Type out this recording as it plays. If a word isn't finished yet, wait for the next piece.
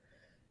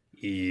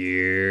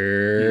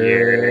Yeah.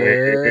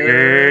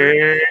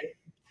 Yeah.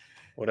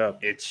 What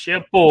up? It's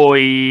your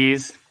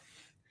boys.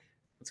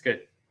 What's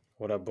good?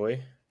 What up,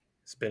 boy?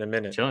 It's been a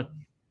minute. Chilling.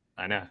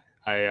 I know.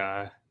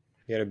 I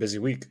You had a busy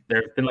week.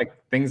 there have been like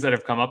things that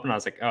have come up and I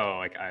was like, oh,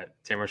 like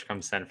Tamer should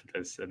come send for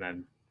this, and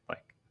then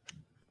like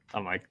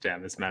I'm like,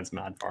 damn, this man's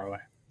mad far away.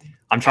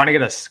 I'm trying to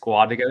get a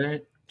squad together.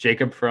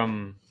 Jacob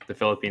from the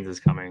Philippines is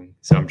coming,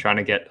 so I'm trying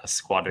to get a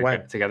squad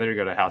When? together to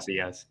go to House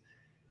ES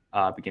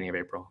beginning of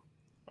April.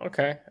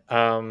 Okay.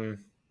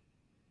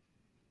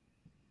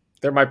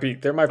 There might be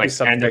Like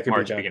something end that of could be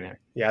March, done. beginning.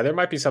 Yeah, there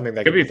might be something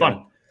that Could could be be done.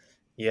 fun.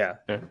 Yeah.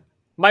 Yeah.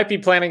 Might be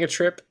planning a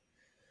trip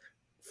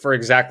for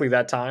exactly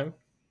that time,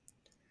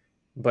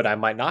 but I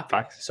might not be.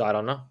 Facts. So I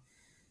don't know.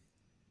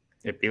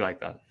 It'd be like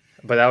that.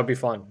 But that would be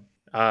fun.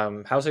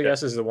 House of Yeah.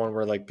 Yes is the one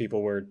where like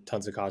people wear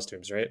tons of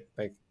costumes, right?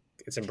 Like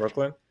it's in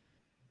Brooklyn.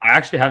 I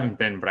actually haven't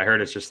been, but I heard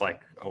it's just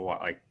like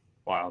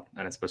wild,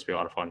 and it's supposed to be a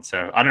lot of fun.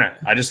 So I don't know.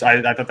 I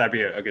thought that'd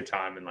be a good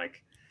time, and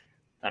like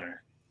I don't know,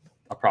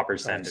 a proper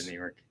send in Nice. New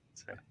York.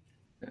 So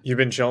You've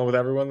been chilling with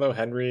everyone though,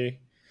 Henry,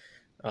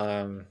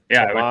 yeah,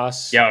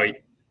 Tomas.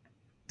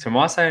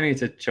 Tomas I need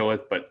to chill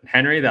with, but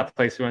Henry, that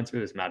place we went to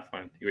was mad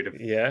fun. You would have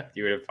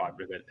vibed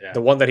with it. Yeah,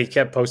 The one that he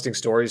kept posting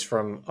stories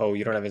from. Oh,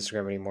 you don't have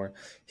Instagram anymore.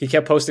 He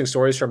kept posting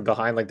stories from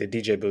behind like the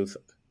DJ booth.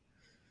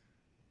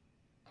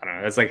 I don't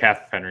know. That's like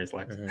half of Henry's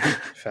life.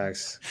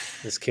 Facts.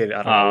 This kid,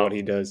 I don't know what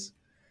he does.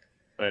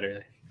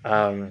 Literally.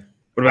 Um,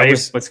 What about you?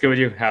 What's good with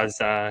you? How's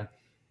the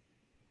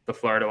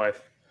Florida life?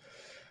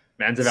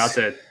 Man's about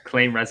to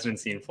claim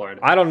residency in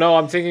Florida. I don't know.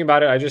 I'm thinking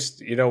about it. I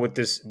just, with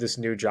this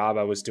new job,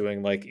 I was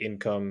doing like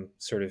income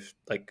sort of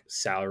like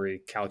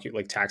salary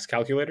like tax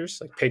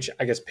calculators, like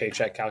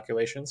paycheck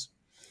calculations,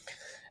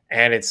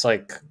 and it's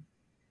like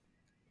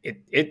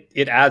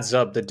it adds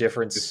up the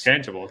difference. It's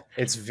tangible.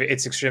 It's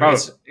extremely.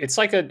 It's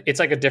like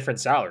a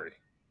different salary.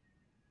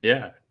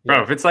 Yeah,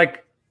 bro. If it's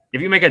like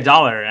if you make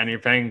 $1 and you're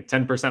paying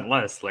 10%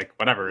 less, like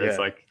whatever, it's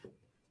like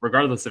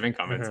regardless of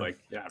income, it's like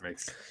it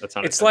makes a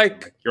ton of sense.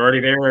 Like you're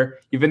already there.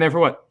 You've been there for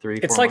what 3?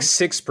 It's like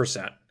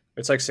 6%.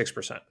 It's like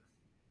 6%.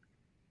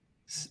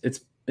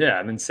 It's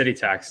and then city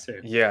tax too.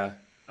 Yeah.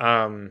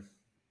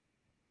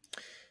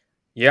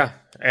 Yeah,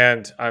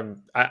 and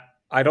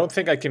I don't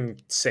think I can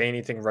say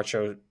anything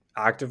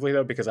retroactively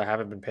though because I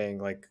haven't been paying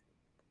like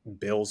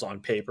bills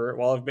on paper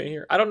while I've been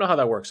here. I don't know how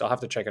that works. I'll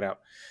have to check it out.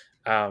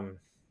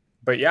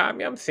 But yeah, I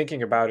mean, I'm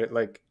thinking about it.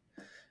 Like,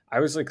 I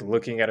was like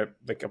looking at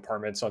like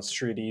apartments on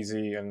Street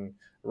Easy, and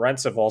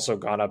rents have also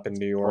gone up in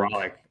New York.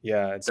 Brolic.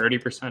 Yeah, it's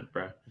 30%,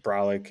 bro.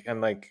 Brolic,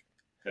 and like,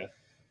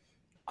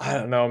 I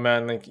don't know,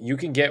 man. Like, you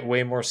can get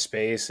way more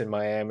space in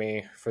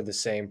Miami for the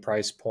same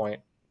price point,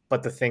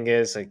 but the thing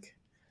is, like,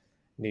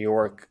 New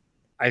York,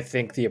 I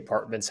think the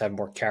apartments have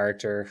more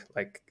character.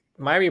 Like,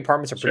 Miami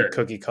apartments are pretty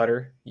cookie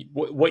cutter.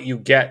 What you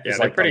get is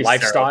like the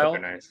lifestyle.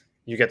 Nice.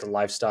 You get the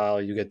lifestyle.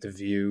 You get the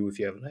view. If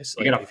you have a nice,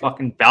 you get a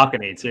fucking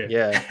balcony too.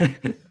 Yeah,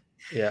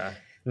 yeah.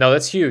 No,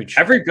 that's huge.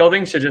 Every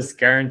building should just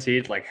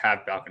guaranteed like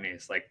have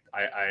balconies. Like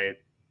I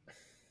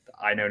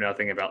know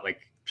nothing about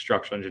like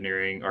structural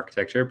engineering,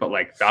 architecture, but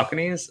like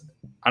balconies.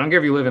 I don't care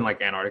if you live in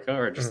like Antarctica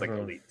or just like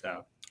elite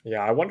town. Yeah,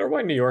 I wonder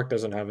why New York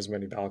doesn't have as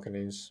many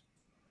balconies.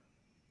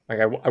 Like,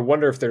 I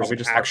wonder if there's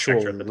an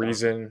actual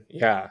reason.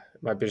 Yeah,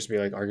 it might just be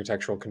like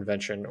architectural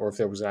convention, or if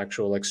there was an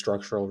actual like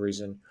structural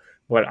reason.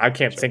 But I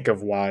can't think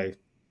of why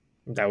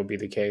that would be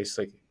the case.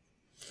 Like,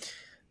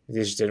 they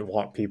just didn't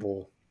want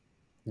people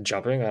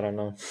jumping. I don't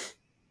know.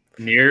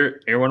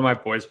 Near one of my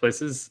boys'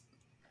 places,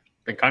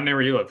 and kind of near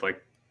where you live, like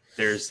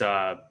there's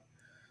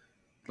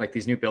like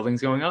these new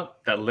buildings going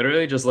up that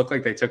literally just look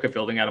like they took a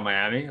building out of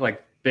Miami,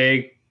 like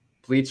big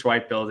bleached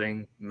white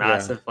building,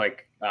 massive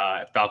like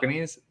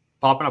balconies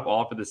popping up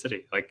all over the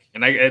city. Like,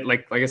 and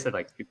like I said,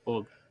 like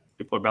people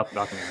are about the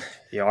balcony.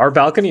 Yeah, our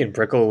balcony in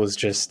Brickell was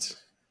just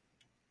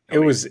it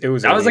was that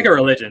was like a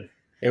religion.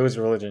 It was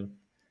religion.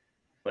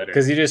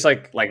 Because you just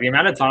like the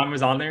amount of time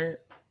was on there,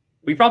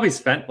 we probably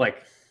spent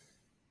like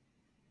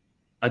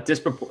a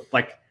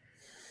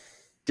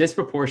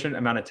disproportionate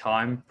amount of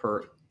time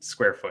per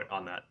square foot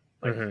on that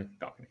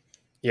balcony.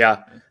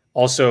 Yeah.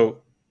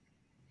 Also,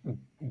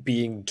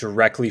 being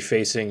directly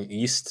facing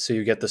east, so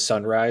you get the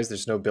sunrise.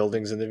 There's no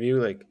buildings in the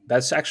view. Like,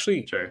 that's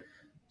actually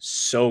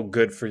so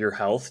good for your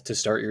health to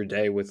start your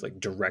day with like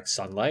direct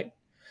sunlight.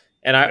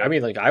 And I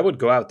mean, like, I would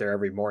go out there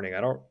every morning.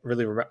 I don't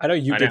really remember. I know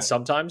you did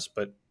sometimes,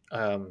 but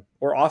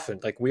or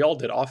often. Like, we all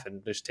did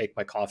often. Just take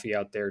my coffee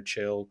out there,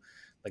 chill,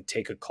 like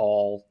take a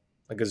call,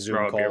 like a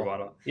Zoom call. Beer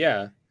bottle.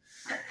 Yeah.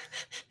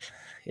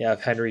 Yeah,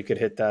 if Henry could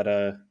hit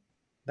that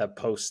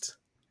post.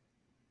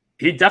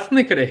 He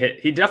definitely could have hit.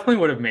 He definitely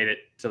would have made it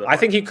to the. I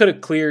think he could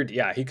have cleared.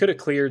 Yeah, he could have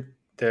cleared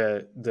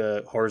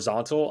the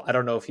horizontal. I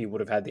don't know if he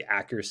would have had the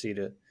accuracy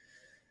to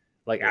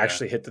like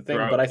actually hit the thing,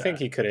 but I think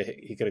he could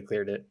have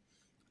cleared it.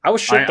 I was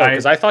shook though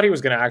because I thought he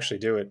was going to actually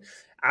do it.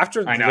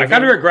 After I know, I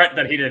kind of regret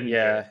that he didn't.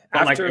 Yeah,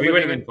 after like, we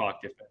would have been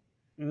blocked if.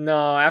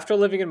 No, after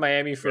living in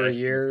Miami for a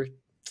year,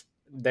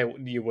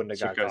 you wouldn't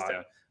have got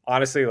caught.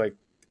 Honestly, like,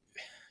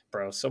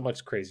 bro, so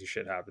much crazy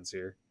shit happens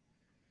here.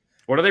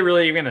 What are they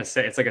really even gonna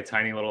say? It's like a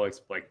tiny little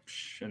like,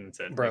 and it's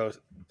it. bro. Like,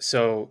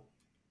 So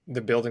the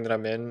building that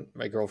I'm in,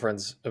 my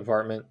girlfriend's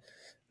apartment,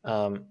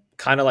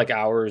 kind of like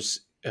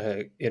ours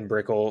in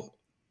Brickell,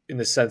 in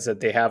the sense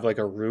that they have like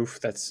a roof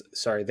that's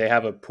sorry, they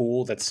have a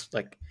pool that's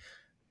like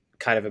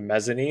kind of a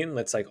mezzanine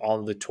that's like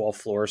on the 12th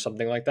floor or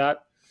something like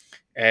that,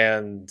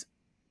 and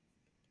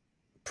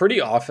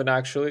pretty often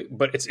actually,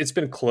 but it's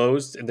been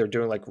closed and they're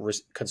doing like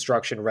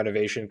construction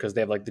renovation because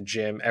they have like the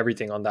gym,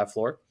 everything on that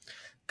floor,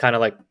 kind of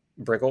like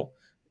Brickell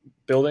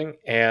building,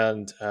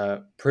 and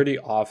pretty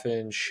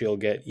often she'll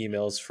get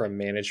emails from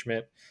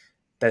management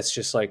that's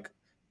just like,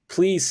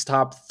 please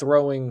stop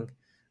throwing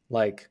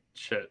like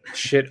shit.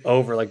 shit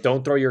over, like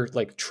don't throw your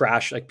like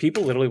trash, like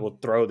people literally will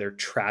throw their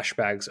trash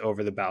bags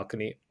over the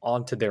balcony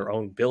onto their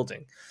own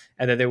building.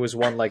 And then there was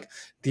one like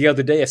the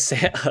other day,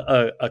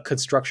 a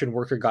construction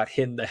worker got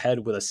hit in the head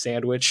with a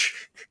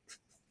sandwich.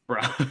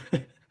 Bro.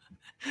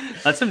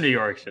 That's some New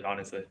York shit,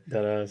 honestly.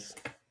 That is.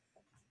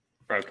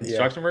 Bro,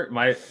 construction work.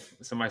 My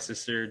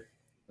sister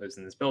lives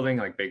in this building,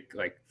 like big,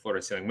 like floor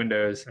to ceiling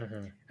windows,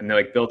 and they're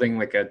like building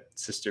like a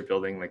sister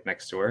building like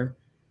next door.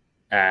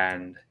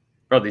 And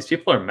bro, these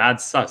people are mad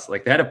sus.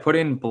 Like they had to put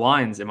in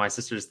blinds in my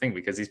sister's thing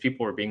because these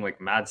people were being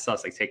like mad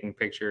sus, like taking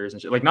pictures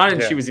and shit. Like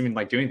not she was even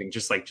like doing anything,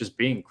 just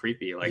being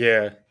creepy. Like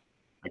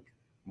like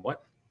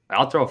what?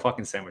 I'll throw a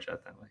fucking sandwich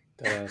at them.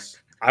 Like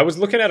I was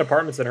looking at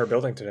apartments in her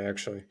building today,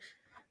 actually.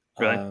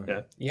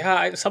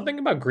 Really? Something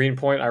about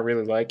Greenpoint I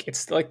really like.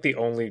 It's like the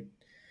only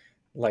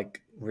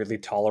like really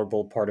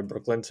tolerable part of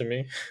Brooklyn to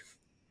me.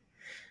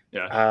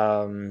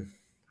 Yeah.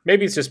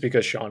 Maybe it's just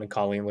because Sean and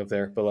Colleen live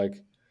there, but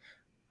like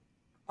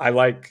I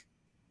like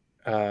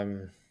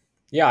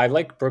I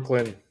like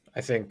Brooklyn,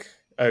 I think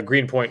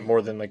Greenpoint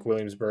more than like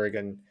Williamsburg.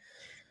 And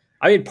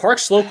I mean Park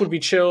Slope would be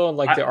chill, and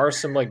like there are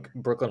some like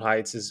Brooklyn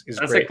Heights is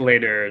that's great. like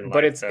later in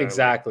but life, it's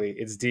exactly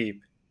it's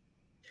deep.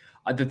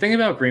 The thing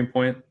about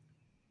Greenpoint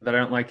that I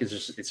don't like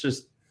is it's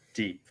just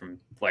deep from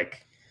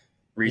like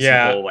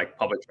reasonable like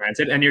public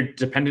transit, and you're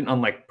dependent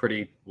on like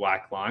pretty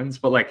whack lines.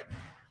 But like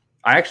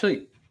I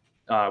actually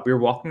we were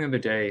walking the other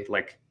day,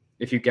 like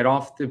if you get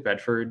off the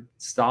Bedford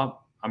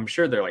stop, I'm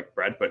sure they're like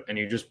bread, and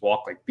you just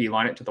walk like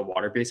beeline it to the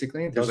water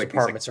basically. There's Those like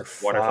apartments these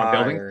like, are waterfront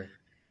buildings.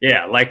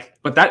 Yeah, like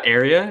but that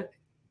area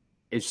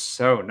is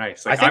so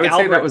nice. Like I would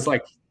say that was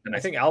like I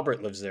think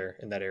Albert lives there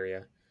in that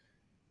area.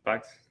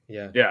 Facts.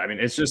 Yeah. I mean,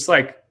 it's just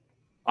like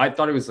I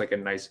thought it was like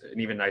an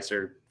even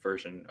nicer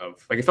version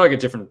of like it felt like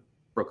a different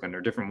Brooklyn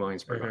or different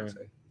Williamsburg.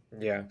 Honestly.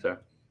 Yeah. So,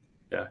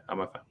 yeah, I'm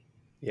a fan.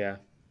 Yeah.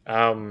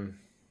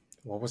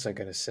 What was I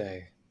gonna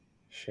say?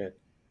 Shit.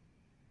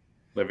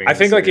 I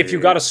think like if you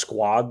got a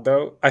squad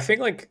though, I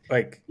think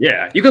like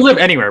yeah, you can live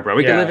anywhere, bro.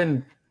 We can live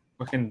in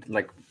fucking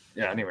like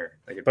anywhere.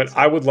 Like, but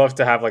I would love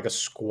to have like a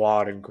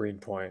squad in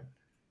Greenpoint.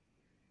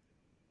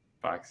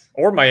 Facts.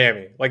 Or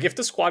Miami. Like if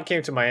the squad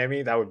came to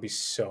Miami, that would be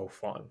so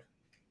fun.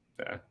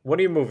 Yeah. What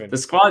are you moving? The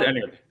squad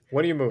anyway.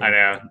 What are you moving? I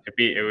know.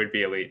 It would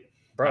be elite.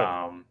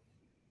 Bro.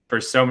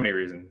 For so many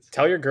reasons.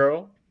 Tell your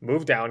girl,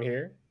 move down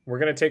here. We're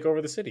gonna take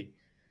over the city.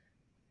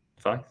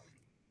 Fuck.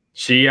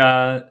 She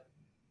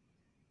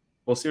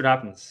we'll see what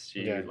happens.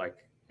 She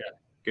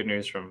good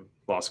news from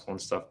law school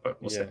and stuff,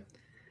 but we'll see.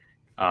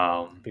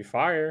 Be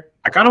fire.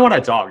 I kind of want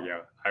a dog,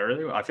 yo.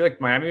 I feel like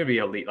Miami would be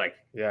elite. Like,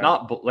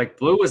 not like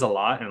Blue was a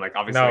lot, and like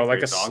obviously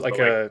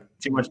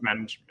too much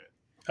management.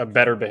 A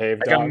better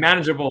behaved like dog. a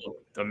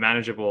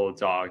manageable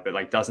dog that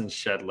like doesn't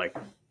shed like.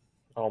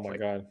 Oh my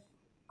god,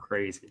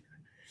 crazy!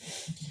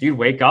 You'd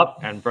wake up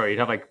and bro, you'd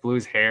have like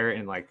Blue's hair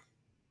and like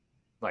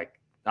I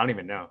don't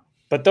even know.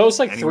 But those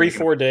like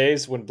 3-4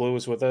 days when Blue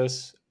was with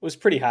us was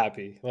pretty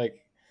happy.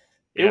 Like,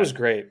 it was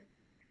great.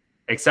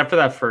 Except for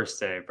that first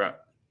day, bro.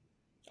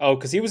 Oh,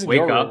 because he was in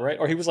your room, right?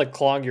 Or he was like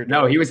clawing your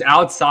door. No, he was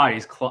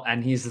outside.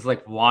 And he's just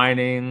like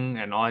whining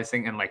and all this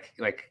thing and like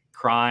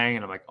crying.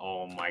 And I'm like,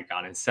 oh my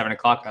god! And 7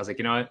 o'clock, I was like,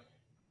 you know what?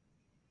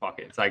 Fuck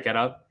it. So I get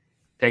up,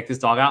 take this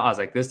dog out. I was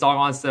like, this dog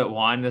wants to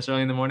whine this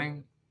early in the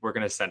morning. We're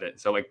gonna send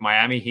it. So like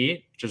Miami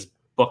Heat just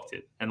booked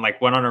it and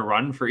like went on a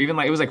run for even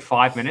like it was like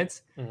 5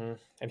 minutes. Mm-hmm.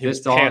 And he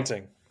was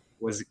panting.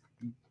 Was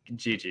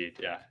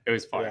GG. Yeah, it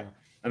was fun. Yeah.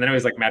 And then it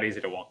was like mad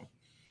easy to walk him.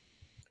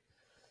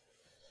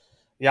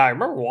 Yeah, I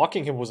remember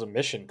walking him was a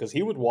mission because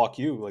he would walk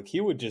you. Like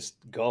he would just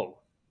go.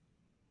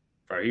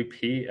 Bro, you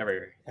pee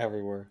everywhere.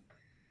 Everywhere.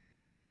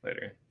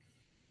 Later.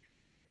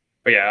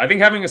 But yeah, I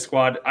think having a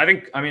squad, I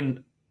think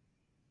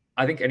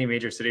any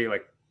major city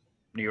like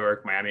New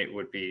York, Miami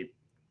would be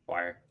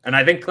fire. And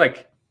I think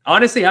like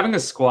honestly having a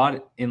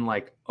squad in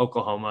like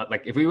Oklahoma,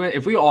 like if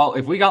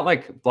we got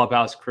like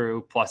Clubhouse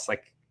crew plus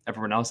like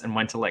everyone else and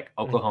went to like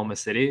Oklahoma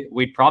City,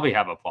 we'd probably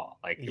have a ball.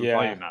 Like it would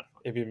probably be mad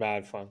fun. It'd be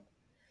mad fun.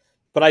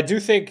 But I do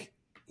think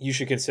you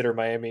should consider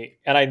Miami,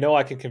 and I know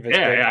I can convince.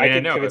 I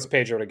can convince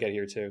Pedro to get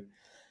here too.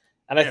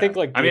 And I think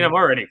like I'm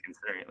already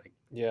considering it.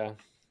 Like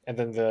and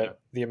then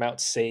the amount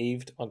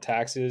saved on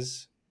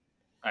taxes.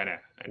 I know.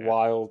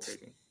 Wild.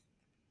 Crazy.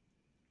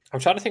 I'm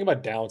trying to think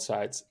about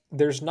downsides.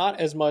 There's not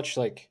as much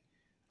like,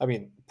 I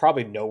mean,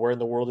 probably nowhere in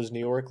the world is New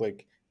York.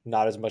 Like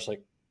not as much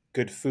like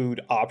good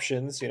food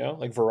options,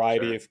 like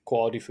variety Sure. of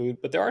quality food.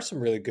 But there are some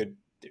really good.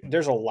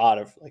 There's a lot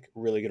of like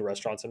really good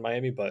restaurants in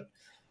Miami, but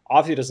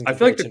obviously it doesn't I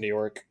feel compare like to New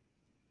York.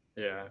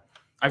 yeah,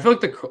 I feel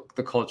like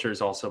the culture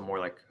is also more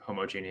like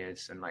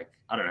homogeneous and like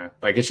I don't know,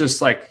 like it's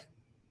just like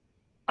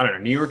I don't know.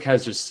 New York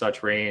has just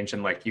such range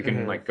and like you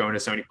can Hmm. like go into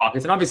so many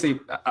pockets, and obviously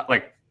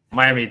like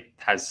Miami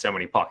has so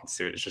many pockets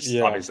too. It's just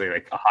Yeah, obviously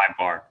like a high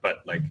bar, but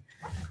like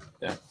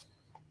yeah,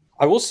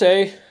 I will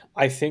say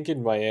I think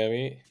in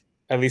Miami,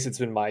 at least it's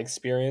been my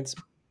experience,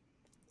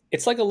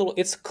 it's like a little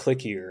it's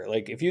clickier.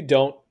 Like if you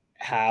don't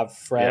have yeah.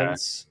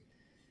 friends,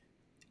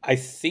 I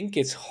think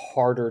it's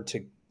harder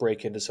to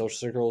break into social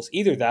circles.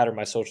 Either that or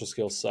my social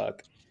skills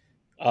suck.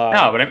 No,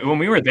 Um, but when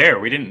we were there,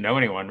 we didn't know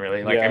anyone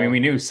really. Like I mean, yeah. we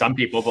knew some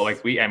people, but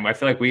like and I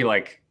feel like we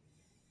like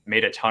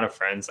made a ton of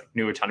friends, like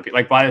knew a ton of people.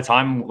 Like by the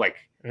time like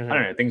I Hmm.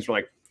 don't know, things were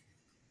like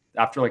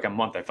after like a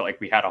month, I felt like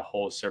we had a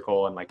whole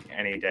circle, and like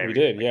any day We we could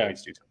did, like yeah.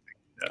 always do something.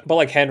 Yeah, But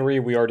like Henry,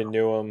 we already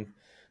knew him.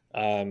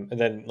 And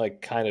then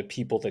like kind of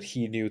people that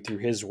he knew through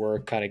his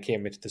work kind of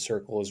came into the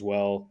circle as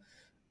well.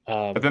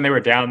 but Um, then they were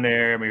down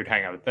there, and we would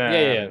hang out with yeah,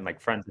 them, yeah. and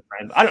like friends of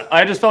friends. I don't.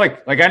 I just felt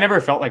like I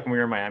never felt like when we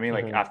were in Miami,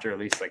 like Hmm. after at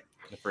least like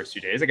the first 2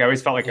 days, like I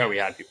always felt like Yeah. oh we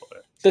had people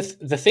there.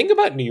 The thing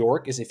about New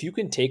York is if you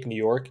can take New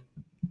York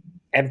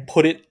and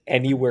put it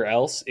anywhere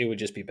else, it would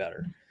just be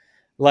better.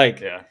 Like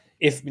Yeah,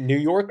 if New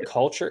York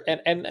culture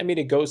and I mean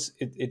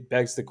it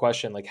begs the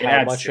question like it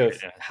adds to it.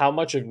 Yeah, how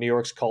much of New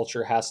York's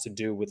culture has to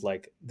do with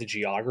like the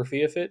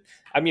geography of it.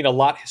 I mean a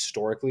lot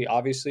historically,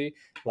 obviously.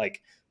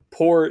 Like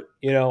Port,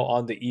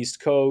 on the East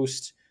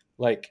Coast,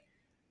 like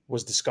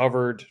was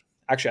discovered.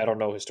 Actually, I don't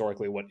know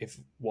historically what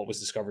was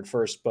discovered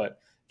first, but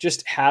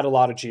just had a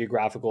lot of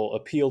geographical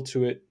appeal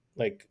to it,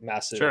 like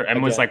massive sure.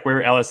 And was again. like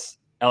where Ellis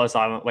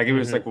Island, like it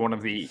was Hmm. like one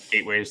of the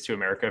gateways to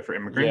America for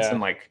immigrants, and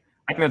Yeah, like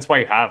I think that's why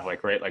you have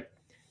like right like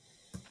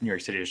New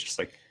York City is just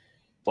like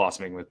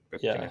blossoming with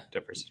yeah.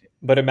 diversity.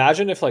 But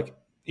imagine if like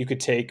you could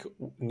take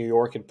New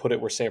York and put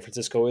it where San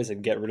Francisco is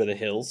and get rid of the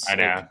hills. I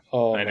know, Like,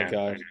 oh I my know, I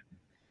god. know.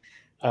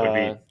 Would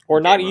be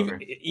Or not game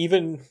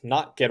even over.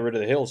 not get rid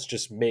of the hills,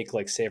 just make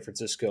like San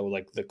Francisco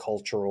like the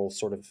cultural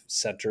sort of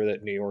center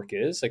that New York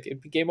is. Like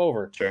it'd be game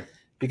over. Sure,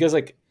 Because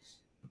like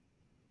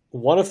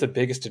one of the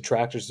biggest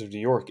detractors of New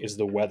York is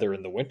the weather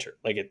in the winter.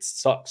 Like it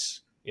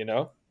sucks.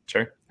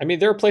 sure. I mean,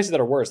 there are places that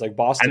are worse. Like And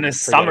Boston, the forget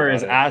summer about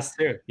is it. ass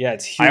too. Yeah,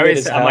 it's I humid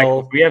always as I'm like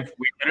hell. we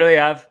literally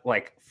have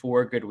like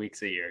 4 good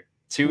weeks a year.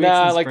 2 weeks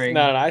Nah, in like no, spring,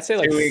 no, I'd say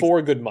like 2 weeks,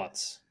 4 good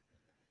months.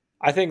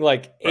 I think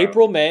like bro.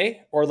 April,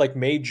 May, or like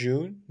May,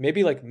 June,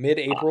 maybe like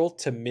mid-April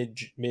to mid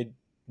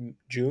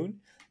June,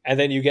 and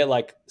then you get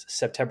like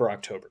September,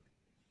 October.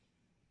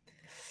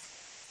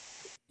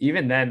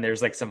 Even then,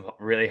 there's like some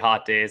really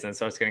hot days, and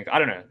so it's getting I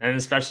don't know, and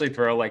especially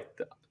throw like,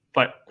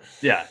 but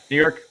yeah, New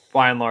York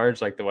by and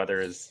large, like the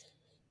weather is.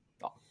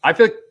 I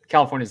feel like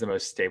California is the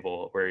most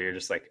stable, where you're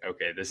just like,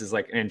 okay, this is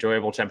like an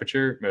enjoyable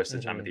temperature most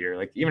of the time of Hmm. the year.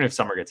 Like even if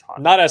summer gets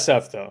hot, Not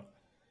SF though.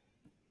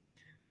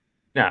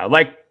 no,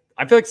 like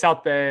I feel like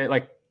South Bay,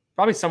 like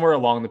probably somewhere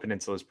along the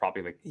peninsula is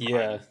probably like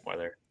Yeah, prime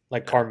weather.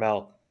 like Yeah,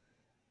 Carmel.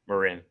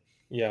 Marin.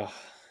 Yeah,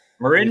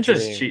 the Marin's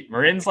just dream. cheap.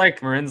 Marin's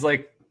like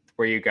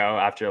where you go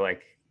after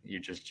like you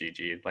just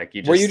GG. Like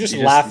Where you just you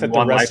just laugh at the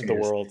one rest life of and the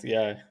you're just world. Yeah,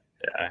 yeah.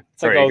 it's like,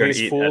 Sorry, you oh, go to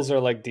these eat at fools are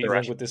like the dealing with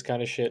restaurant. this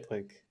kind of shit.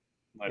 Like,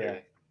 yeah.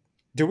 Literally.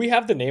 Do we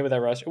have the name of that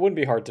restaurant? It wouldn't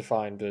be hard to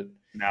find, but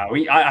No,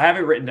 I have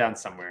it written down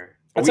somewhere.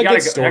 But that's we a good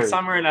gotta go next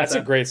story. time we're in That's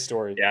a SF. great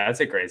story. Yeah, that's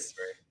a great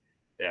story.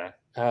 Yeah.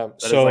 That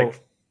is So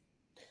like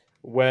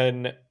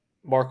when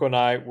Marco and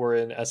I were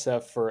in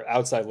SF for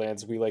Outside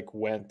Lands, we like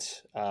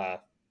went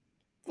it's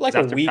like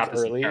after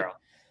Pappas and Carol.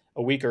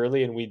 a week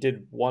early, and we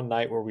did one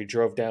night where we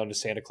drove down to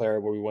Santa Clara,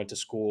 where we went to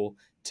school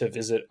to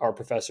visit our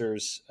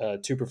professors,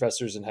 two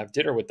professors, and have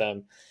dinner with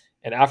them.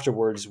 And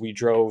afterwards, we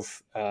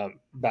drove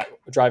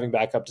driving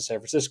back up to San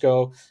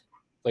Francisco.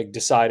 Like,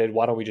 decided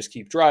why don't we just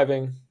keep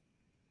driving?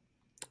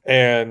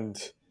 And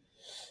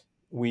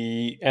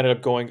we ended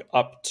up going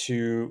up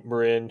to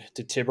Marin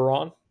to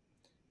Tiburon,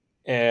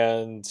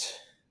 and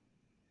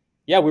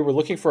yeah, we were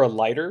looking for a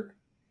lighter,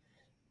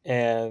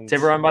 and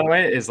Tiburon, by the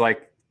way, is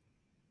like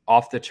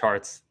off the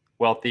charts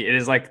wealthy. It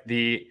is like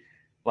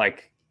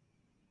like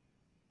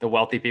the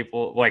wealthy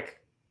people, like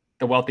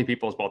the wealthy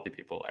people's wealthy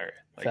people area.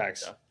 Like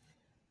facts. yeah.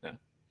 Yeah.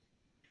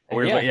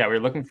 And yeah, We're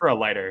looking for a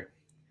lighter.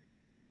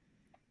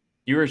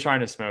 You were trying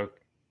to smoke.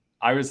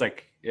 I was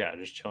like, yeah,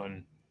 just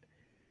chilling.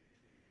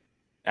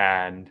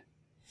 And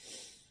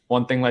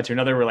one thing led to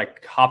another. We're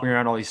like hopping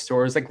around all these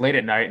stores like late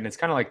at night, and it's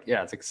kind of like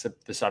yeah, it's like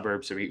the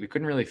suburbs. So we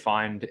couldn't really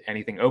find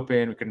anything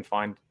open. We couldn't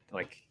find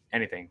like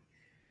anything.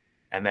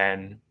 And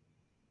then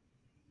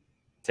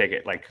take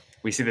it like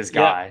we see this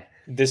yeah, guy.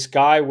 this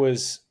guy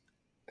was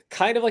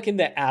kind of like in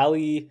the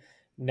alley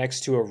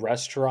next to a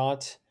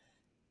restaurant,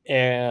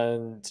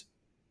 and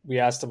we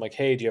asked him like,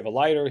 "Hey, do you have a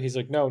lighter?" He's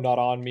like, "No, not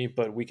on me,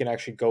 but we can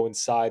actually go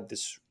inside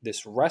this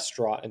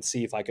restaurant and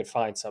see if I could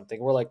find something."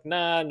 We're like,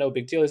 "Nah, no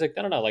big deal." He's like,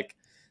 "No, no, no, like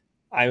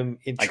I'm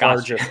in I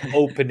got charge you. of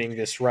opening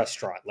this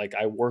restaurant. Like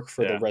I work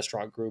for the Yeah.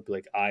 restaurant group.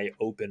 Like I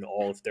open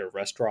all of their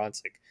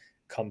restaurants. Like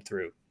come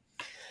through."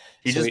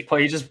 So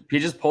he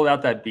just pulled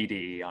out that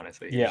BDE.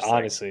 Honestly, he's yeah, just like,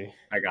 honestly.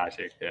 I got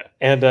you. Yeah,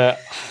 And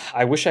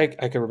I wish I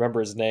could remember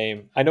his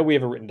name. I know we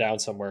have it written down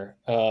somewhere.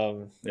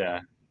 yeah.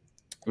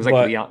 It was like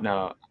But Leon.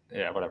 No,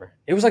 yeah, whatever.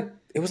 it was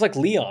like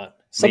Leon,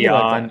 something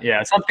like Leon. that.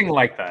 Yeah, something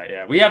like that.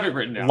 Yeah, we have it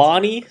written down somewhere.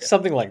 Lonnie, But yeah,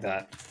 something like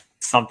that.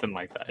 something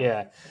like that.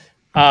 Yeah.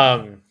 Yeah.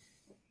 Um,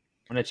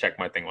 I'm gonna check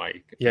my thing while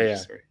you yeah, finish your yeah.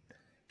 story.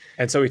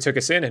 And so he took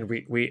us in, and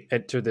we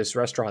entered this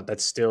restaurant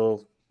that's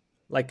still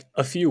like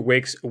a few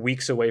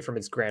weeks away from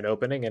its grand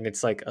opening, and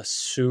it's like a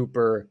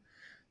super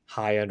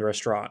high end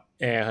restaurant,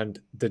 and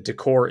the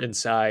decor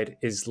inside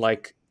is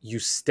like you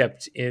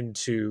stepped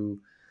into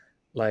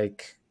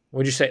like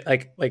what'd you say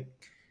like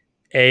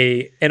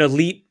a an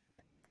elite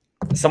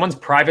Someone's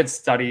private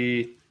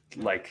study,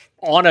 like,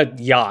 on a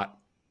yacht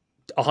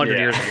 100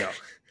 years yeah, ago,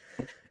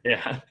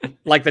 yeah,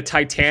 like the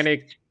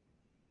Titanic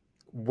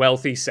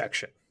wealthy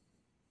section,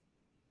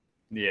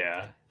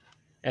 yeah.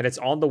 and it's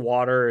on the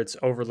water. It's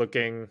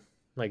overlooking,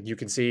 like you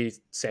can see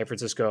San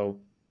Francisco,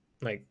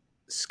 like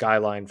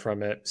skyline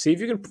from it. See if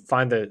you can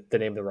find the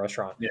name of the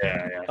restaurant.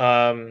 Yeah,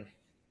 yeah. Um,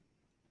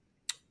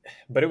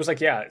 but it was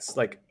like, yeah, it's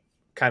like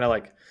kind of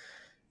like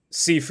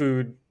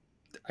seafood.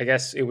 I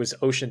guess it was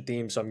ocean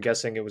themed, so I'm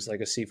guessing it was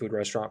like a seafood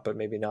restaurant, but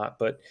maybe not.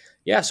 But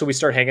yeah, so we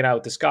start hanging out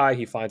with this guy.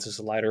 He finds us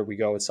a lighter. We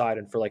go outside,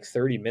 and for like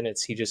 30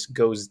 minutes, he just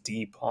goes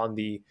deep on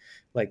the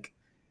like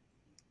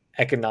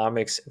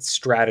economics and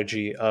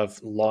strategy of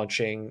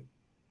launching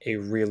a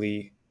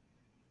really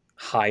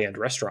high end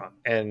restaurant,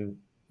 and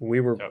we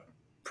were Yep.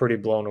 pretty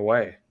blown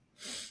away.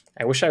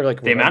 I wish I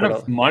like The amount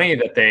remembered. of money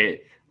that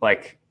they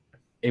like,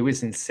 it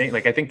was insane.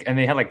 Like I think, and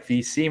they had like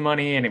VC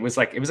money, and it was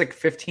like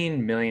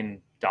 $15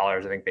 million.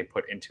 I think they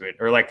put into it,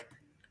 or like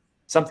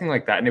something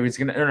like that. And it was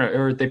gonna,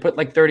 or they put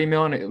like 30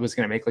 million. It was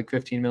gonna make like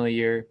 15 million a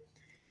year.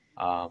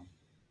 Um,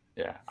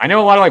 yeah, I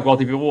know a lot of like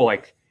wealthy people will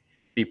like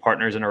be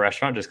partners in a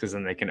restaurant just because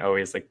then they can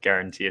always like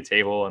guarantee a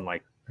table and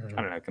like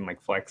I don't know, can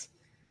like flex.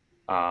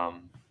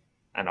 And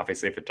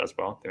obviously if it does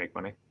well, they make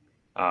money.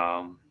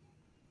 Let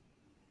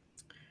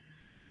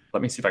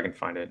me see if I can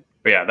find it.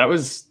 But yeah, that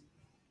was,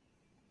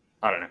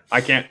 I don't know. I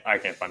can't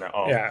find it.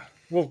 Oh, Yeah,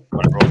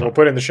 whatever. we'll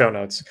put it in the show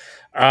notes.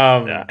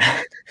 Yeah.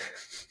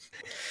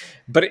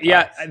 But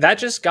yeah, that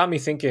just got me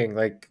thinking.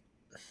 Like,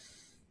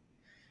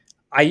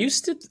 I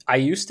used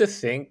to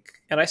think,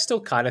 and I still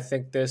kind of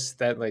think this,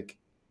 that like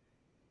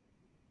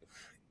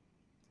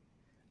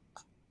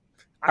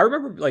I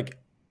remember like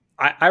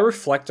I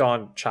reflect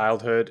on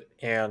childhood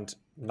and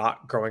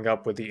not growing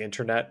up with the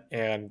internet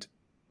and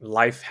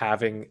life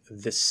having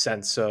this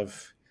sense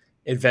of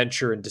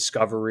adventure and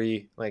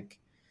discovery, like,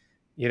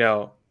 you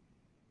know,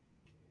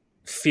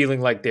 feeling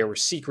like there were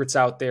secrets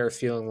out there,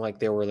 feeling like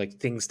there were like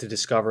things to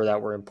discover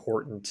that were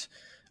important,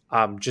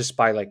 just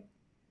by like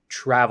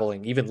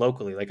traveling, even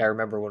locally. Like I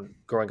remember when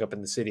growing up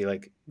in the city,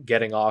 like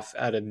getting off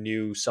at a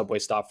new subway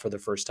stop for the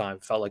first time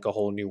felt like a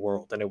whole new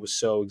world, and it was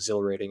so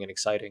exhilarating and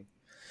exciting.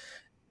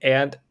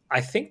 And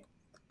I think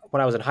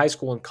when I was in high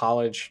school and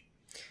college,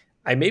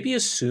 I maybe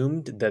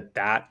assumed that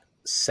that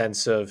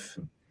sense of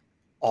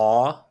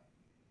awe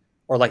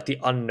or like the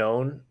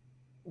unknown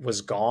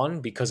was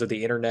gone because of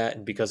the internet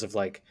and because of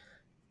like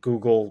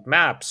Google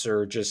Maps,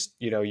 or just,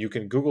 you know, you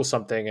can Google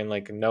something and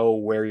like know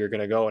where you're going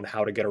to go and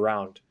how to get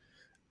around.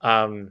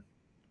 Um,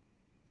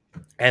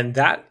 and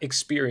that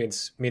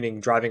experience, meaning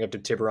driving up to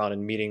Tiburon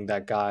and meeting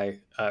that guy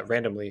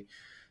randomly,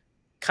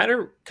 kind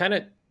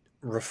of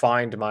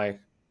refined my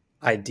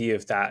idea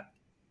of that.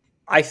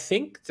 I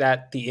think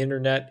that the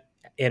internet,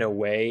 in a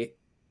way,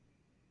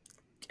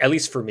 at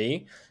least for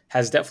me,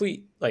 has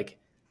definitely like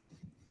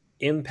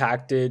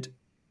impacted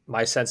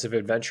my sense of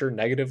adventure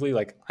negatively.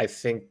 Like I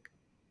think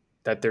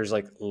that there's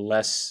like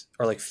less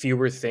or like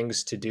fewer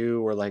things to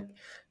do, or like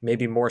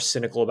maybe more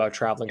cynical about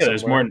traveling Yeah,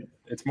 there's more, somewhere.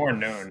 it's more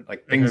known.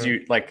 Like things Hmm.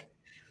 you like,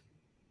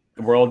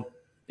 the world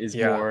is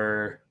Yeah,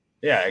 more,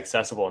 yeah,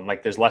 accessible, and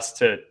like there's less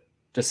to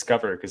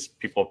discover because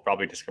people have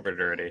probably discovered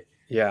it already.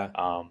 yeah.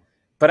 Um,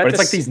 But but at it's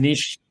like this, these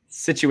niche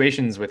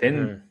situations within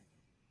mhm,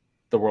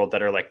 the world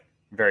that are like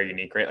very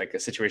unique, right? Like a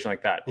situation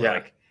like that, where yeah,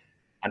 like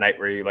a night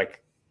where you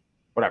like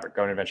whatever,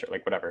 go on an adventure,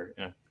 like whatever.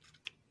 You know?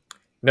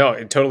 no,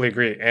 I totally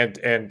agree.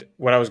 And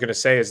what I was going to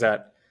say is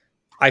that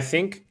I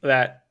think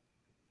that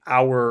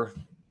our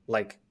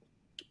like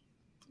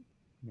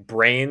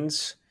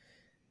brains,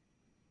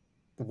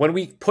 when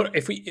we put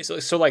if we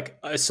so like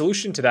a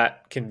solution to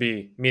that can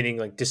be, meaning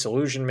like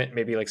disillusionment,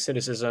 maybe like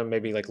cynicism,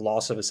 maybe like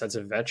loss of a sense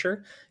of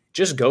adventure.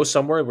 Just go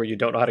somewhere where you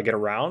don't know how to get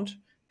around,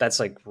 that's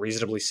like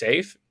reasonably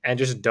safe, and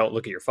just don't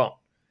look at your phone.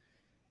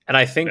 And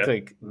I think Yeah,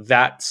 like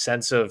that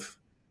sense of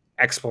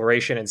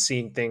exploration and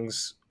seeing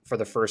things for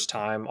the first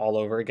time all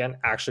over again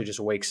actually just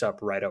wakes up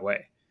right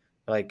away.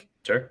 Like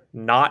sure.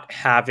 not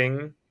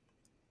having,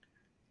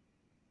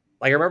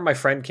 like I remember my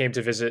friend came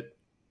to visit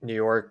New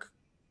York,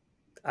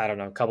 I don't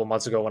know, a couple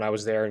months ago when I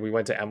was there, and we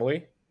went to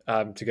Emily,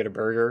 to get a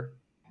burger,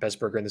 best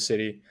burger in the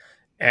city.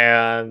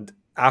 And When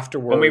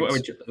we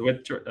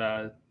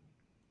afterwards,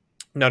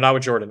 no, not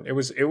with Jordan. It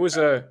was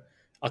a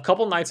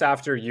couple nights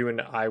after you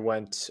and I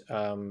went,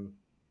 and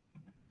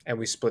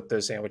we split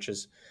the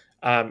sandwiches.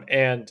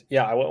 And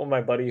yeah, I went with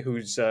my buddy who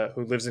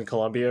lives in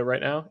Colombia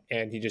right now,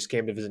 and he just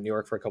came to visit New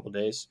York for a couple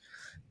days.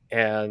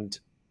 And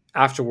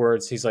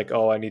afterwards, he's like,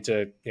 "Oh, I need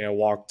to,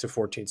 walk to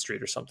 14th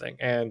Street or something."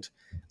 And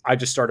I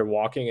just started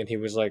walking, and he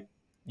was like,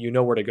 "You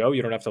know where to go?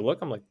 You don't have to look."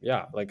 I'm like,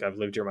 "Yeah, like I've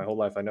lived here my whole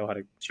life. I know how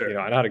to, Sure.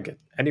 I know how to get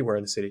anywhere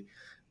in the city."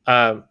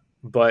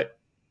 But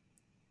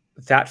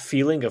that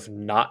feeling of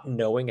not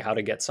knowing how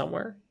to get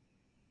somewhere,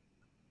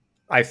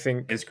 I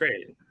think It's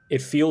great.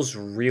 it feels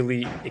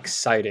really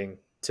exciting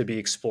to be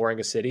exploring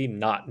a city,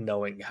 not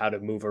knowing how to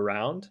move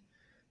around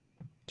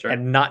Sure.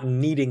 and not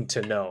needing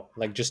to know,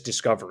 like just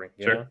discovering,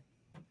 you Sure. know?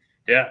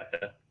 Yeah.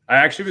 Yeah.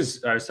 I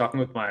was talking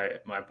with my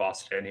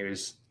boss today, and he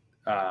was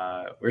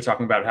we were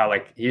talking about how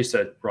like he used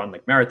to run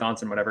like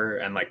marathons and whatever,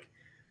 and like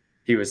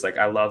he was like,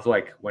 I love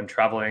like when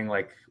traveling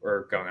like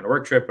or going on a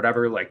work trip,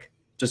 whatever, like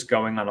just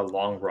going on a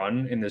long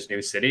run in this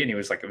new city. And he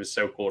was like, it was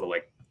so cool to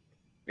like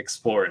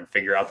explore and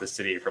figure out the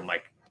city from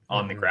like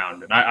on the Mm-hmm.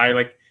 ground. And I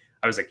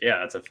was like, yeah,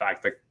 that's a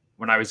fact. Like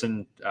when I was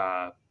in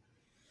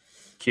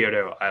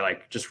Kyoto, I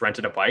like just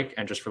rented a bike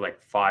and just for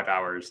like 5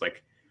 hours,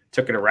 like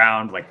took it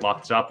around, like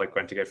locked it up, like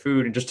went to get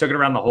food and just took it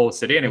around the whole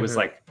city. And it was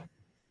Mm-hmm.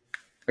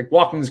 like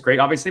walking is great,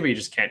 obviously, but you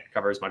just can't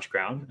cover as much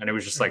ground. And it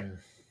was just like, Mm-hmm.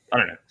 I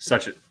don't know,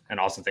 such an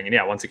awesome thing. And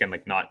yeah, once again,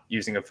 like not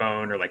using a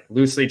phone or like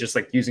loosely just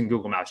like using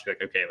Google Maps to be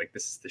like, okay, like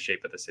this is the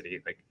shape of the city.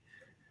 Like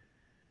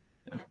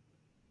yeah.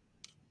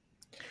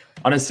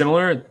 On a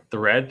similar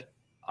thread,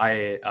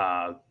 I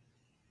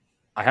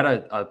had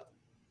a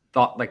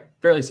thought like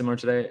fairly similar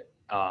today.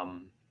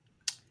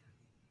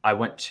 I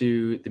went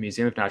to the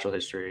Museum of Natural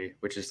History,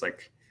 which is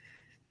like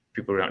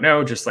people who don't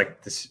know, just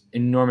like this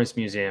enormous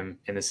museum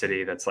in the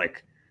city that's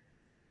like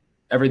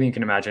everything you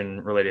can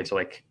imagine related to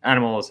like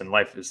animals and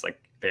life is like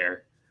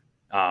there.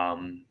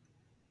 Um,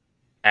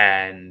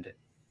 and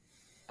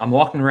I'm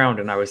walking around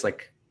and I was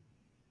like,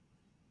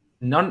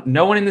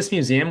 no one in this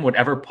museum would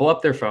ever pull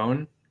up their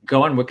phone,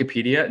 go on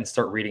Wikipedia and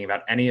start reading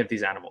about any of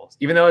these animals,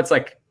 even though it's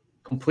like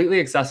completely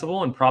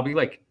accessible and probably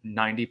like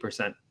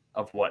 90%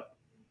 of what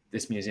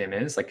this museum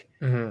is. Like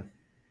Mm-hmm.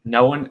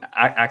 no one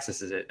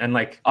accesses it. And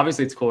like,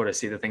 obviously it's cooler to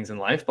see the things in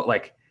life, but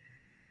like,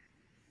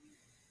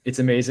 it's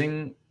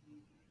amazing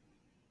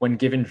when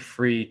given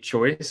free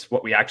choice,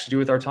 what we actually do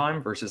with our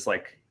time versus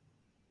like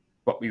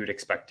what we would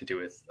expect to do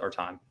with our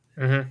time.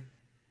 Mm-hmm.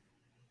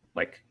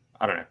 Like,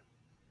 I don't know.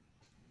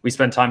 We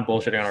spend time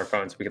bullshitting on our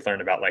phones. We could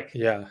learn about like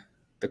Yeah.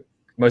 the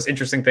most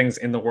interesting things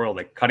in the world,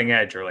 like cutting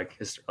edge or like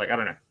history. Like, I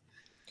don't know.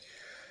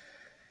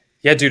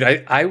 Yeah, dude,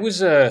 I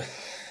was I'm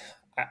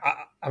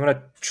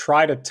gonna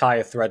try to tie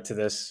a thread to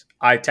this.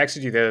 I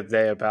texted you the other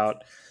day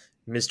about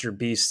Mr.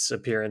 Beast's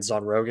appearance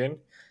on Rogan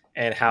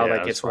and how Yeah, like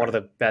that's it's one of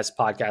fire. the best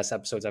podcast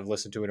episodes I've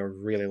listened to in a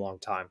really long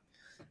time.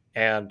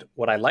 And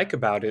what I like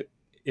about it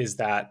is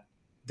that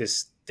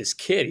this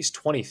kid, he's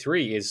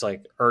 23, is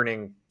like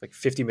earning like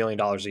 $50 million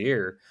a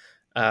year,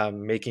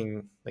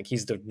 making like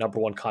he's the number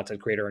one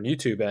content creator on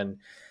YouTube. And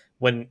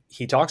when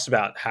he talks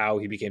about how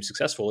he became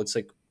successful, it's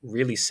like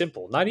really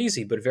simple, not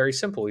easy, but very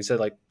simple. He said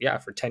like, yeah,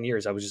 for 10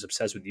 years I was just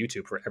obsessed with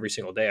YouTube. For every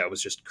single day I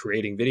was just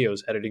creating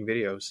videos, editing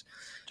videos,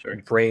 Sure.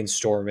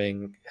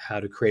 brainstorming how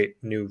to create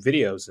new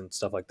videos and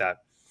stuff like that.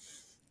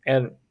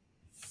 And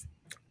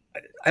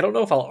I don't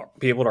know if I'll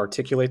be able to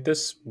articulate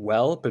this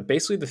well, but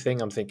basically the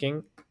thing I'm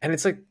thinking, and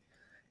it's like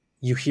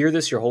you hear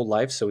this your whole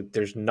life, so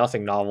there's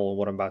nothing novel in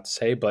what I'm about to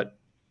say, but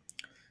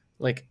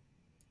like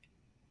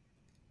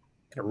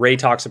Ray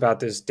talks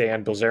about this,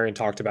 Dan Bilzerian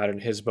talked about it in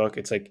his book.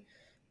 It's like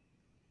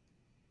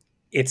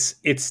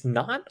it's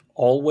not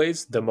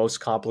always the most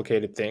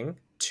complicated thing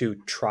to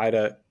try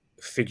to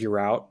figure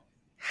out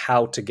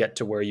how to get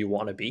to where you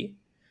want to be,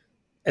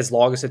 as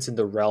long as it's in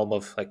the realm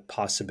of like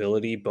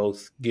possibility,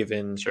 both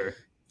given Sure.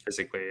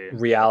 Physically, whatever.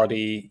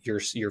 reality, your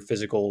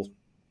physical,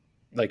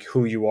 like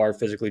who you are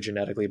physically,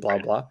 genetically, blah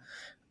Right. blah.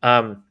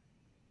 Um,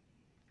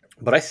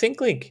 but I think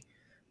like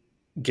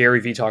Gary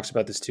Vee talks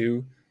about this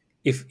too.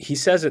 If he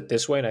says it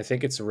this way, and I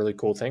think it's a really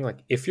cool thing, like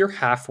if you're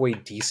halfway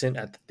decent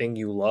at the thing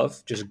you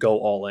love, just go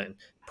all in.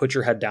 Put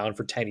your head down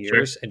for 10 Sure.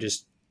 years and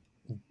just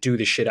do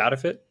the shit out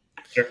of it.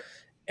 Sure.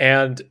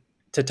 And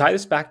to tie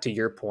this back to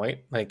your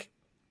point, like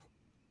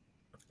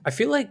I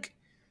feel like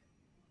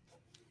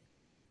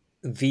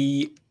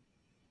the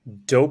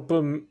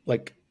dopamine,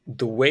 like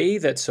the way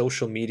that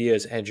social media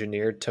is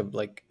engineered to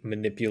like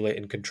manipulate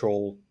and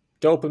control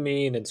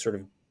dopamine and sort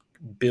of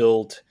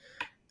build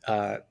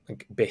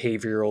like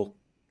behavioral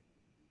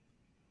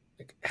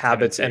like,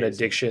 habits and Tendencies. And,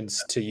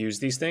 addictions to use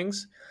these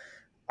things.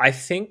 I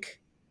think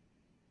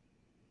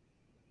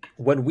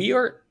when we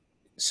are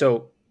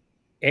so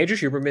Andrew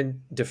Huberman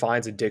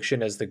defines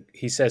addiction as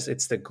he says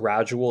it's the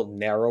gradual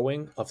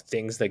narrowing of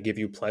things that give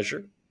you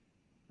pleasure,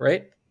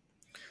 right?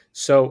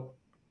 So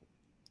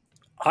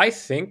I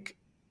think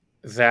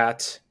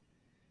that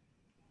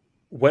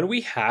when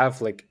we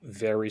have like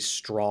very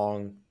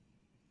strong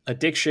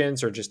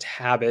addictions or just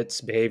habits,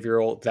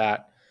 behavioral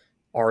that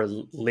are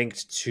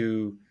linked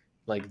to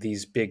like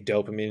these big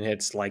dopamine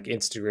hits like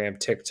Instagram,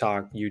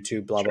 TikTok,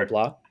 YouTube, blah, blah, sure.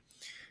 blah.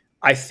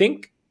 I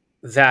think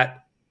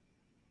that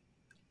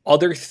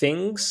other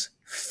things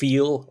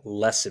feel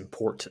less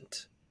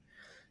important.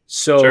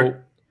 So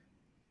Sure.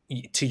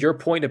 to your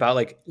point about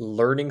like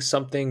learning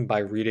something by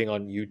reading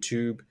on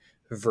YouTube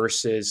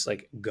versus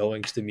like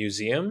going to the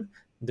museum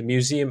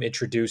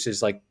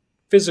introduces like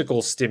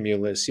physical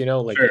stimulus, you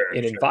know, like Sure.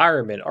 an Sure.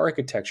 environment,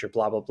 architecture,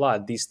 blah, blah, blah.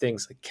 These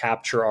things like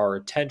capture our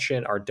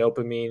attention, our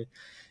dopamine.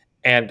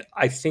 And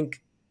I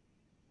think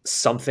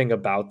something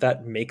about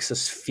that makes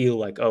us feel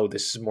like, oh,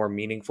 this is more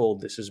meaningful.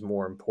 This is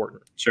more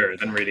important. Sure.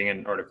 Than reading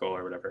an article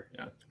or whatever.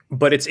 Yeah.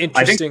 But it's I think,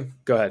 interesting.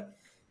 Go ahead.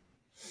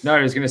 no,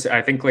 I was going to say,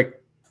 I think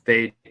like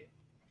they,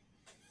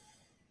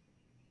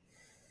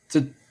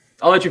 to,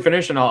 I'll let you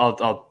finish and I'll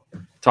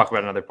talk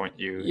about another point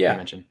you Yeah.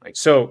 mentioned. Like,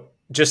 So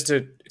just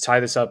to tie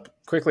this up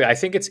quickly, I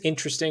think it's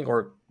interesting,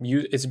 or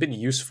it's been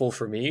useful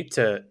for me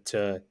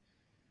to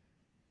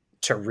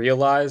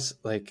realize,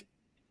 like,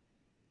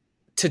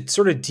 to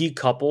sort of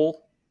decouple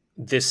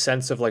this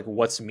sense of like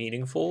what's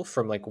meaningful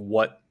from like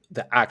what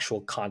the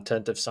actual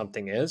content of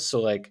something is. So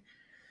like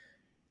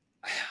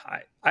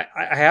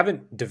I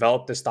haven't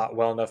developed this thought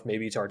well enough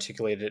maybe to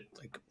articulate it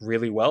like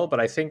really well, but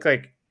I think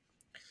like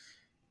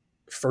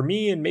for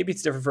me, and maybe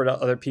it's different for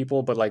other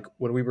people, but like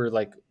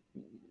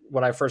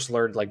when I first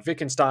learned like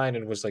Wittgenstein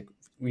and was like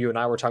you and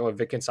I were talking about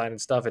Wittgenstein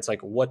and stuff, it's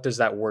like what does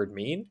that word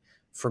mean?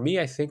 For me,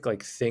 I think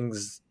like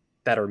things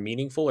that are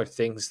meaningful are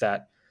things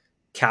that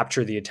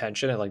capture the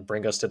attention and like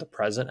bring us to the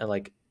present and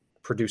like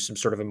produce some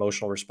sort of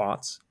emotional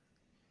response.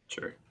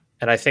 sure.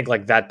 And I think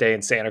like that day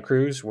in Santa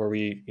Cruz where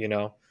we,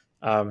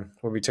 where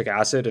we took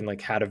acid and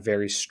like had a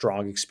very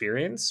strong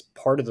experience,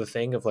 part of the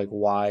thing of like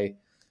why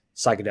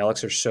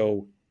psychedelics are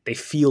so they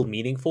feel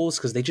meaningful is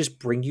because they just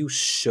bring you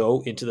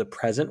so into the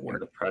present In where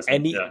the present.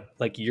 any Yeah.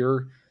 like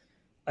your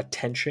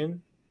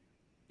attention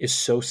is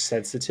so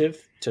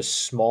sensitive to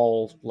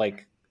small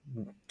like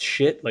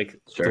shit, like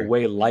the Sure.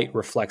 way light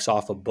reflects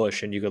off a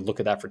bush and you could look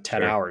at that for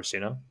 10 Sure. hours, you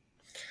know?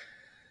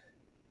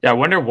 Yeah. I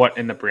wonder what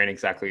in the brain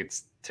exactly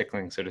it's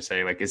tickling, so to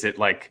say. Like, is it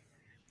like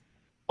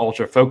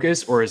ultra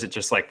focus or is it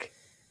just like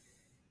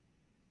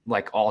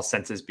all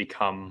senses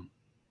become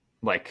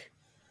like,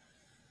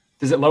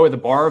 does it lower the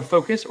bar of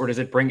focus or does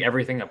it bring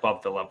everything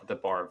above the level, the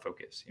bar of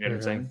focus? You know what I'm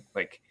Mm-hmm. saying?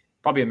 Like,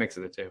 probably a mix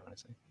of the two,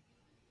 honestly.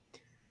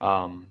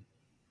 Um,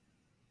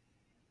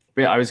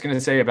 but yeah, I was going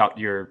to say about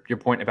your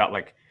point about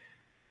like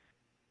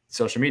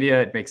social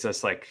media. It makes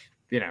us like,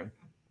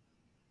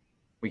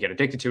 we get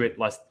addicted to it.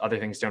 Less other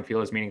things don't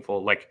feel as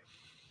meaningful. Like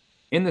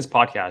in this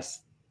podcast,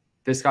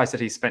 this guy said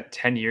he spent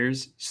 10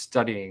 years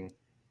studying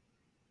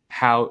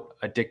how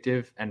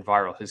addictive and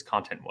viral his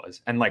content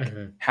was, and like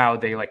Mm-hmm. how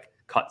they like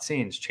cut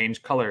scenes,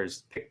 change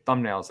colors, pick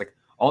thumbnails, like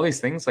all these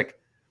things. Like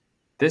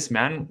this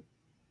man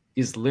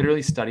is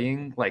literally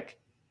studying like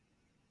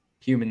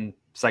human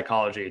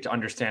psychology to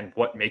understand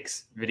what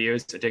makes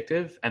videos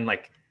addictive, and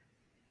like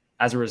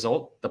as a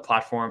result the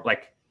platform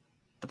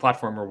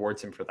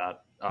rewards him for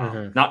that,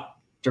 Mm-hmm. not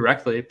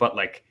directly but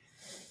like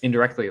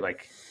indirectly,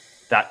 like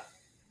that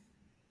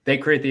they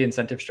create the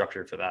incentive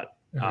structure for that.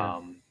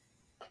 Mm-hmm.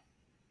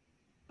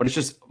 But it's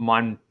just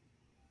mind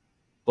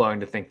blowing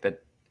to think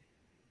that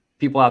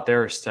people out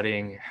there are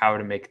studying how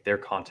to make their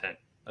content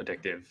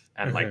addictive,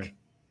 and Mm-hmm. like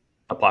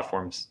the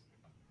platforms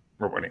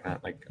rewarding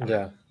that. Like I don't know,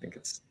 Yeah, I think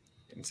it's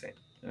insane.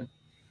 Yeah. it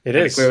And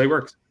it is. clearly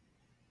works.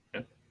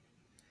 Yeah.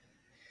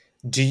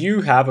 Do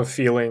you have a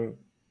feeling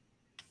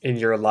in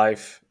your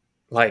life,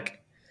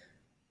 like,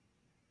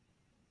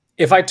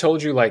 if I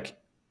told you, like,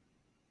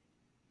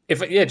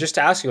 if, yeah, just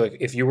to ask you, like,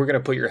 if you were going to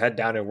put your head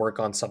down and work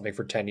on something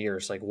for 10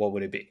 years, like, what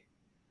would it be?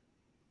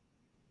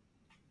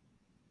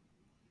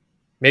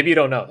 Maybe you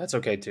don't know. That's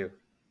okay too.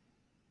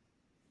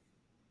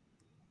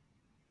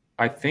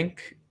 I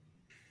think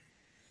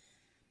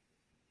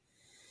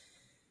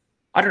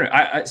I don't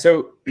know.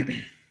 So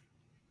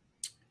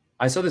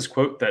I saw this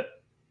quote that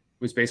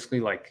was basically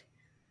like,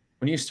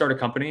 when you start a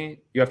company,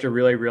 you have to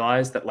really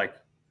realize that like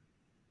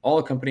all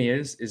a company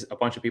is a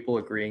bunch of people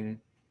agreeing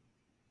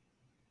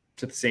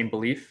to the same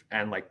belief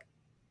and like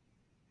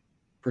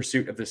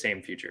pursuit of the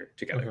same future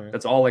together. Mm-hmm.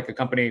 That's all like a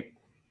company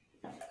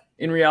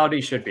in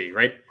reality should be,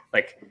 right?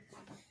 Like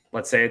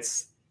let's say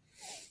it's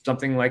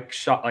something like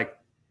shot like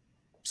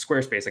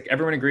Squarespace. Like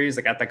everyone agrees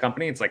like at that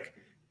company, it's like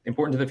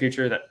important to the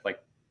future that like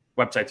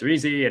websites are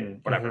easy and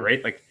whatever, Mm-hmm.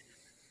 right? Like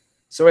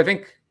so I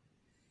think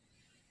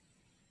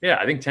yeah,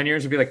 I think 10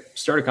 years would be like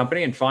start a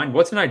company and find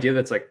what's an idea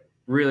that's like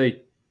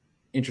really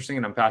interesting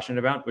and I'm passionate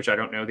about, which I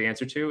don't know the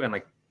answer to. And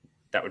like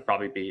that would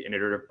probably be an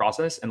iterative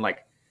process. And like,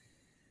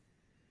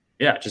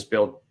 yeah, just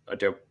build a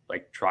dope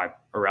like tribe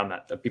around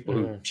that, the people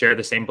who Mm-hmm. share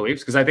the same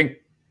beliefs. Cause I think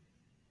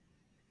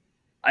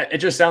it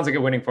just sounds like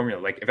a winning formula.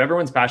 Like if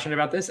everyone's passionate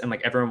about this and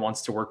like everyone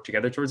wants to work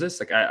together towards this,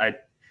 like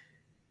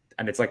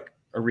and it's like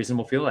a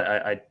reasonable feel.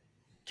 I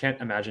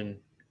can't imagine.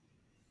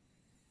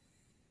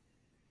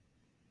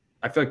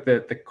 I feel like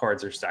the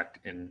cards are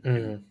stacked in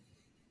Mm-hmm.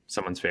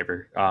 someone's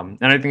favor. And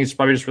I think it's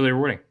probably just really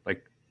rewarding.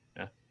 Like,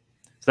 yeah.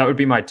 So that would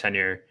be my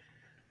tenure.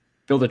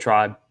 Build a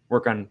tribe,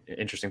 work on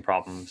interesting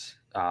problems,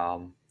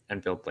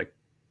 and build like,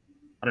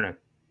 I don't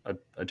know,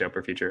 a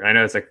doper future. I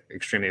know it's like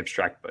extremely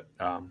abstract, but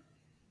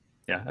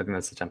yeah, I think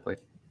that's the template.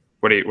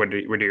 What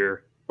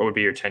would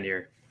be your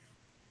 10-year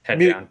head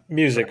down?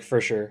 Music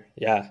for sure.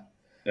 Yeah.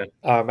 Yeah.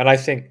 And I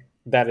think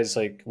that is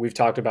like we've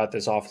talked about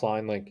this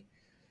offline, like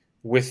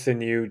with the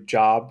new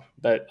job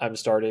that I'm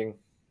starting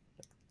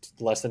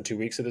less than 2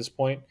 weeks at this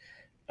point.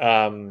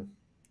 Um,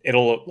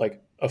 it'll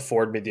like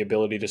afford me the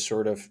ability to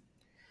sort of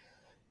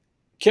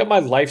get my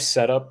life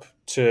set up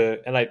to,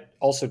 and I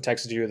also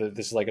texted you that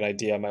this is like an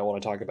idea I might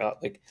want to talk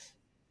about, like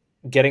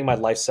getting my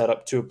life set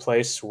up to a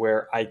place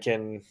where I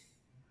can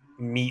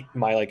meet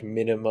my like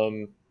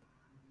minimum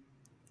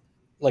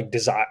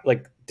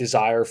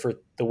desire for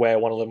the way I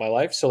want to live my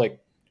life. So like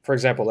for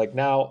example, like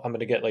now I'm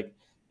gonna get like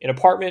an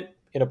apartment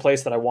in a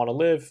place that I want to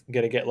live. I'm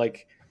gonna get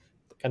like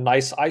a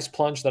nice ice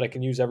plunge that I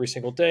can use every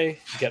single day,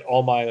 get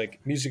all my like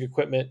music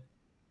equipment,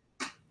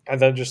 and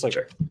then just like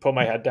Sure. put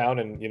my head down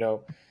and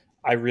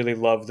I really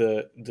love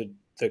the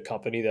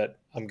company that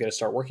I'm gonna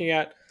start working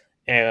at.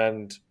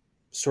 And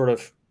sort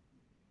of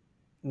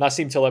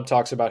Nassim Taleb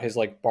talks about his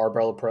like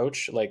barbell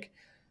approach, like,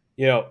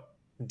 you know,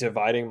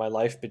 dividing my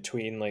life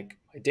between like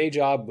my day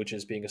job, which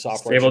is being a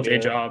software Stable day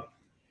engineer, job.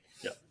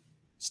 Yeah.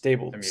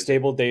 stable And music.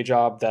 stable day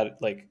job that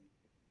like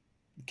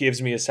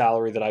gives me a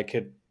salary that I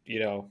could,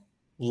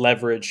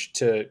 leverage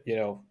to,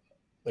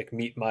 like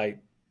meet my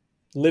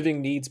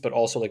living needs, but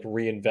also like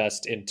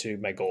reinvest into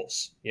my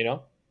goals,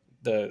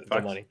 the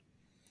Facts. money.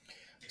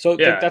 So like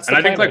Yeah, that's and the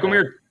I think plan like right when we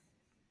now. were,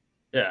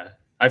 yeah,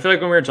 I feel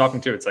like when we were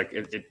talking too, it's like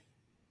it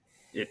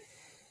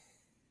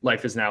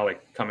life is now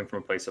like coming from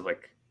a place of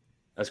like,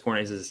 as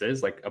corny as this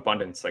is, like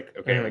abundance. Like,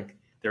 okay, Mm-hmm. like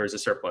there is a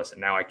surplus, and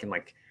now I can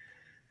like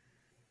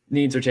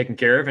needs are taken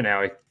care of, and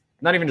now I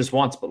not even just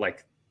wants, but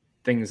like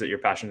things that you're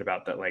passionate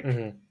about that like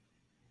Mm-hmm.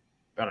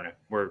 I don't know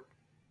were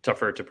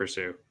tougher to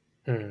pursue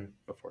Mm-hmm.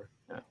 before.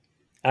 Yeah,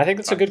 I think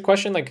that's a good facts.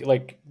 question.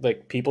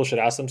 Like people should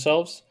ask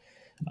themselves,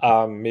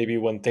 maybe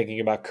when thinking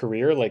about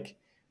career, like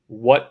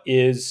what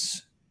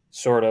is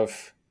sort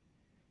of,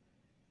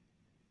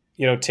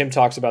 Tim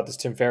talks about this,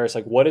 Tim Ferriss,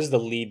 like what is the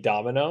lead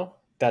domino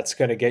that's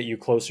going to get you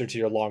closer to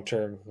your long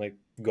term like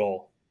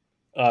goal,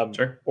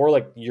 Sure. or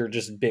like your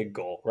just big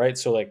goal, right?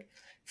 So like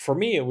for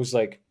me, it was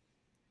like,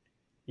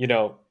 you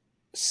know,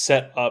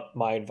 set up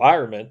my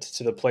environment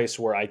to the place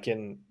where I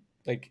can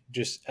like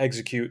just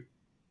execute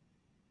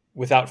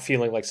without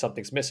feeling like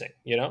something's missing,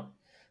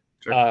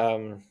 Sure.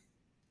 Um,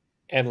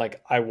 and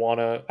like I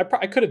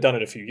could have done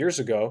it a few years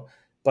ago,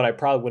 but I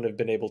probably wouldn't have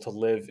been able to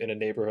live in a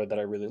neighborhood that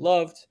I really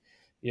loved.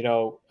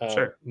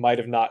 Sure. Might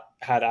have not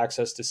had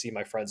access to see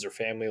my friends or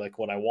family like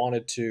when I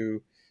wanted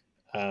to.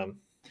 Um,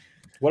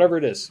 whatever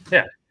it is.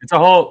 Yeah, it's a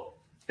whole.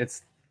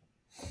 It's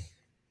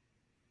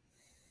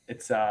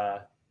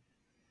a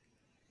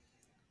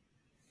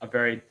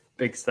very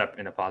big step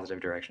in a positive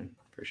direction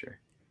for sure.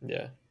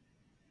 Yeah.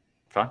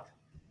 Fact.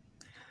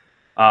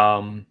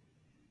 Um,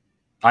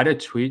 I had a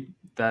tweet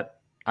that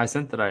I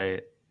sent that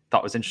I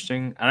thought was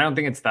interesting, and I don't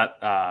think it's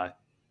that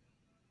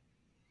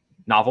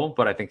novel,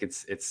 but I think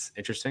it's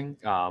interesting.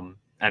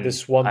 And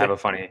This one I have that a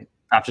funny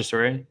after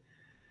story.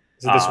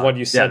 is it this one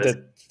you Yeah, sent this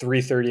at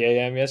 3:30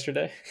 a.m.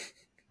 yesterday?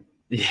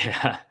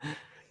 yeah.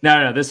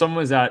 No, this one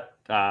was at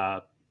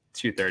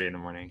 2:30 in the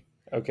morning.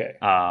 Okay.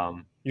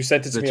 Um, You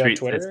sent it to the me on tweet it's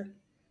Twitter?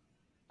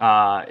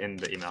 in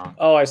the email,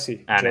 Oh, I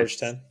see. and George it's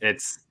 10.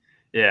 it's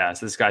yeah.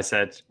 So this guy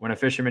said, when a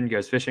fisherman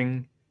goes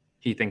fishing,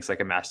 he thinks like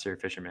a master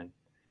fisherman.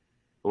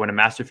 But when a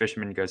master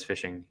fisherman goes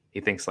fishing, he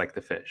thinks like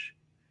the fish.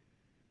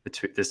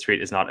 This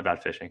tweet is not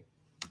about fishing.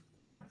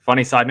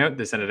 Funny side note: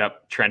 this ended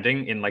up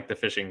trending in like the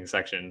fishing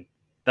section.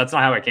 That's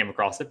not how I came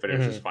across it, but it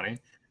was just Mm-hmm.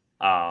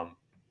 funny. Um,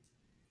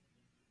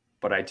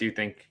 but I do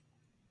think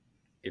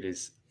it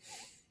is.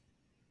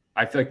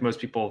 I feel like most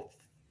people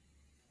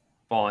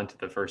fall into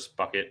the first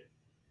bucket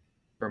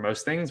for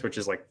most things, which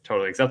is like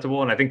totally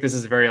acceptable. And I think this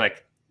is very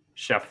like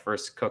chef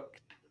versus cook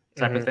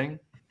type of Mm-hmm. thing.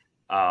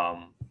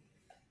 Um,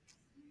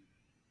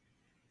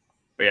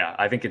 but yeah,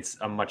 I think it's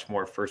a much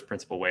more first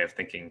principle way of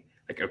thinking.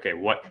 Like, okay,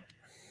 what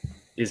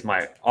is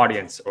my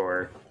audience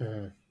or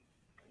Mm-hmm.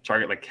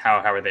 target? Like, how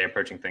are they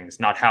approaching things?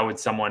 Not how would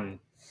someone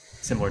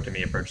similar to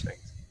me approach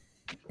things.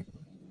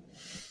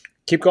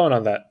 Keep going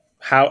on that.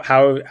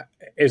 How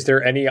is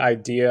there any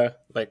idea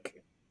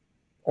like,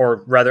 or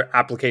rather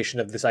application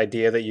of this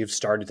idea that you've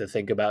started to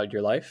think about in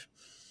your life?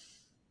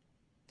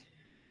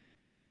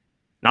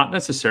 Not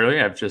necessarily.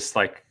 I've just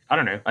like I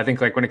don't know. I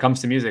think like when it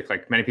comes to music,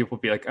 like many people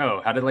be like,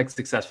 oh, how did like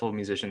successful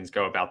musicians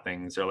go about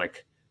things, or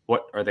like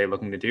what are they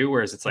looking to do?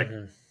 Whereas it's like,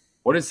 Mm-hmm.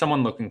 what is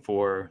someone looking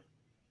for?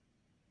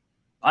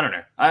 I don't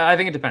know. I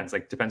think it depends.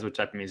 Like depends what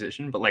type of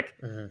musician, but like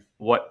Mm-hmm.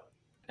 what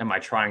am I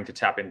trying to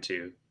tap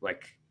into?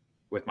 Like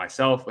with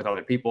myself, with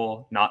other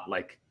people, not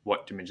like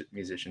what do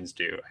musicians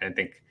do. And I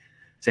think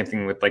same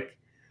thing with like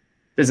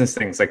business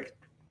things. Like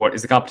what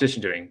is the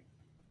competition doing?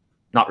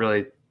 Not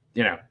really.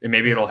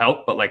 Maybe it'll Mm-hmm.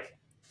 help, but like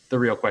the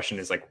real question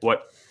is like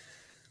what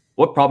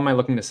problem am I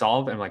looking to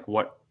solve, and like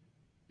what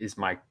is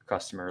my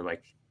customer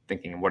like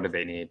thinking, and what do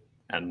they need?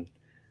 And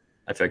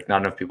I feel like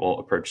not enough people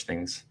approach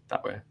things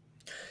that way.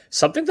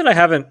 Something that I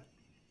haven't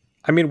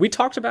I mean, we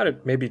talked about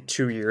it maybe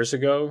 2 years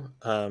ago,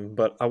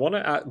 but I want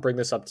to bring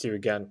this up to you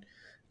again.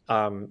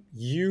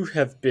 You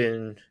have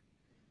been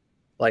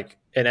like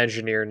an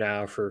engineer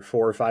now for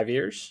 4 or 5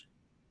 years,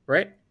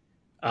 right?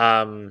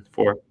 Um,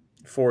 For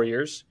 4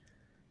 years.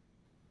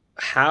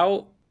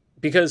 How?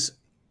 Because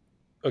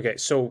okay,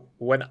 so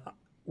when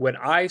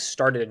I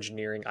started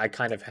engineering, I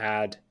kind of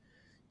had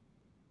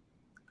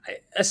I,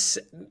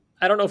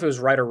 I don't know if it was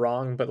right or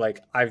wrong, but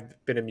like I've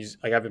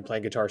been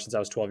playing guitar since I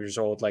was 12 years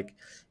old. Like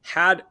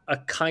had a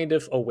kind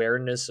of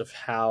awareness of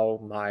how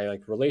my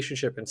like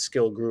relationship and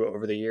skill grew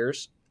over the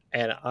years,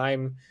 and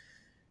I'm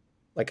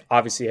like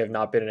obviously have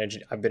not been an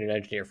engineer. I've been an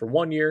engineer for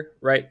 1 year,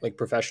 right? Like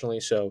professionally.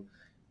 So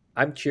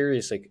I'm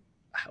curious, like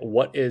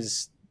what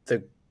is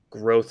the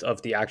growth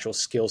of the actual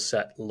skill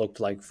set looked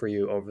like for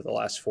you over the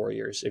last 4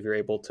 years, if you're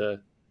able to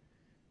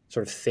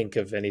sort of think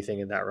of anything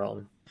in that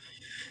realm.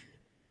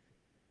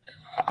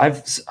 I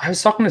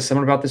was talking to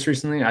someone about this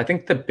recently. I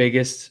think the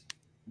biggest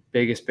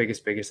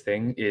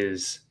thing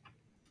is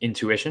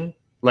intuition.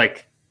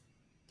 Like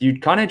you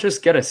kind of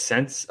just get a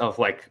sense of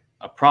like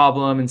a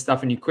problem and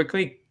stuff, and you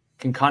quickly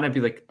can kind of be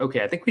like,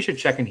 okay, I think we should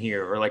check in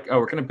here, or like, oh,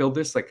 we're gonna build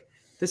this. Like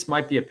this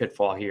might be a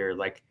pitfall here.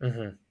 Like,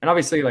 Mm-hmm. and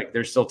obviously, like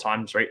there's still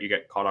times, right? You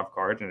get caught off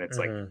guard, and it's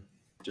like Mm-hmm.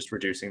 just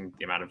reducing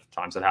the amount of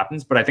times that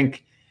happens. But I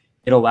think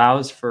it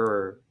allows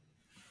for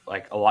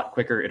like a lot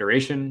quicker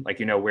iteration. Like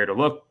you know where to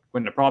look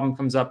when the problem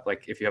comes up.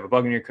 Like if you have a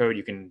bug in your code,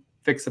 you can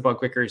fix the bug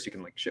quicker, so you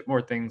can like ship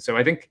more things. So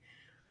I think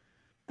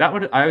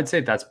I would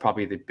say that's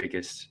probably the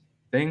biggest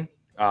thing.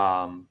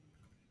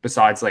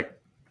 Besides like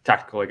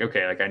tactical, like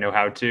okay, like I know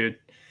how to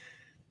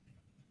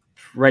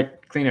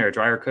write clean air,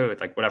 dryer code,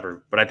 like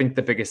whatever. But I think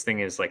the biggest thing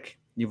is like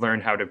you learn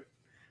how to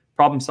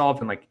problem solve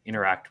and like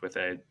interact with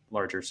a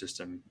larger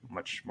system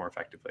much more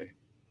effectively.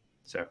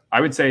 So I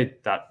would say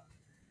that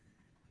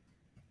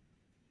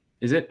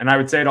is it. And I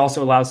would say it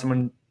also allows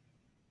someone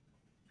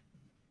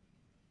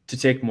to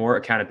take more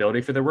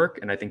accountability for their work.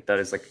 And I think that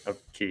is like a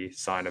key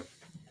sign of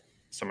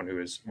someone who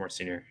is more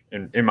senior,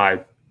 in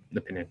my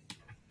opinion.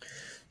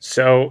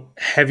 So,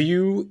 have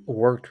you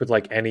worked with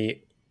like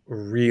any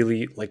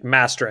really like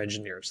master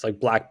engineers, like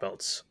black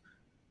belts?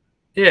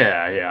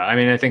 Yeah, yeah. I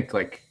mean, I think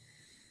like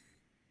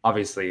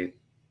obviously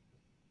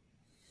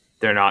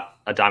they're not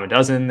a dime a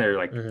dozen. They're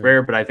like Hmm.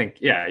 rare, but I think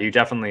yeah, you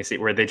definitely see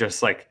where they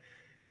just like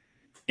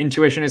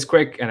intuition is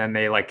quick, and then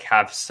they like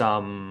have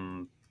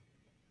some.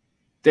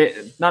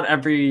 Not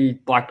every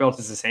black belt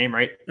is the same,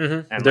 right? Hmm.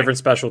 And Different like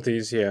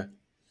specialties, yeah.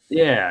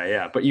 yeah,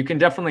 yeah, but you can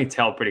definitely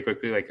tell pretty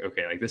quickly, like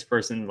okay, like this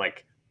person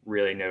like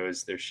really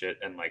knows their shit,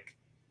 and like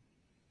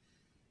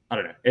I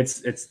don't know,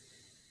 it's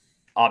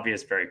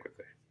obvious very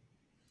quickly.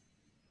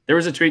 There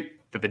was a tweet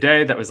the other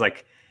day that was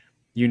like,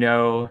 you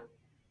know,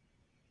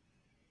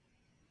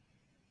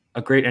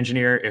 a great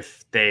engineer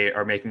if they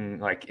are making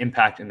like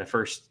impact in the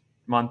first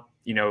month.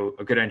 You know,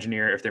 a good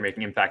engineer if they're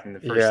making impact in the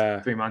first Yeah.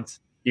 3 months.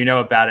 You know,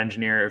 a bad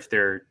engineer if Say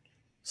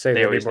they they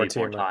need always more need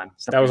more teamwork. time.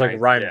 That Something was like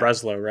like Ryan yeah,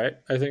 Breslow, right?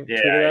 I think yeah,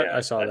 tweeted that. I yeah.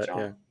 saw That that.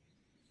 John.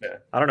 Yeah. Yeah.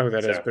 I don't know who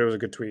that is, So but it was a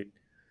good tweet.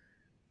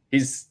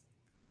 he's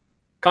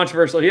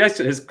controversial. He has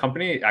his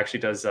company actually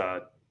does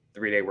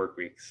 3 day work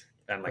weeks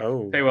and like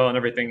pay Oh. well and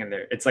everything. And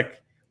there, it's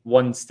like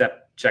one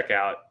step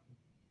checkout,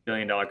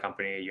 $1 billion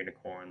company,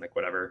 unicorn, like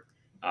whatever.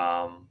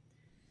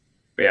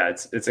 But yeah,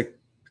 it's a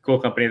cool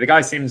company. The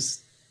guy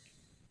seems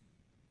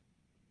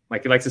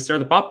like he likes to stir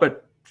the pot,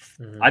 but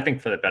Hmm. I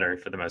think for the better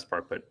for the most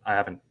part. But I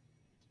haven't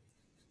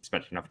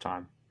spent enough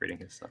time reading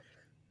his stuff.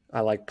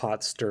 I like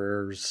pot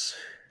stirrers.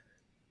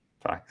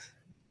 Facts.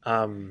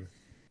 Um.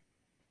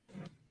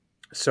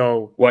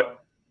 So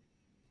What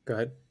go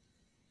ahead.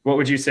 what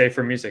would you say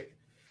for music?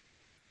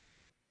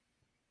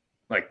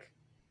 Like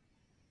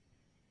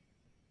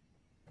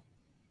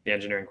the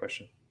engineering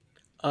question.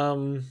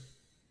 Um.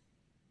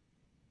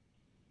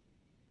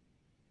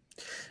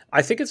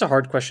 I think it's a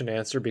hard question to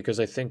answer because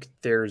I think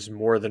there's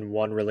more than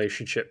one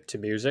relationship to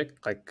music.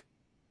 Like,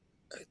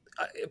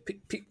 I,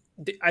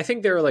 I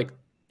think there are like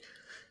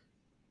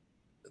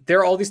there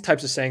are all these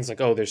types of sayings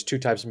like, oh, there's two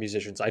types of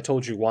musicians. I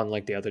told you one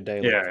like the other day,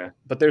 like, Yeah.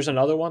 but there's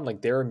another one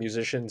like there are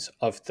musicians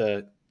of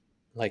the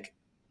like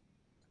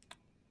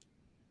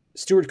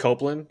Stuart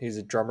Copeland. He's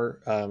a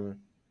drummer.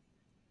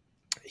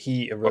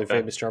 He a really Okay.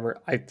 famous drummer.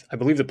 I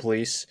believe the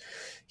Police.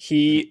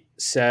 He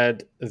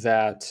said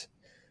that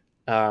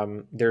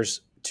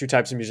there's two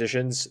types of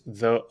musicians: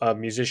 the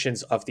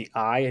musicians of the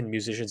eye and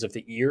musicians of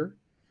the ear.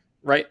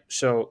 Right.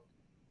 So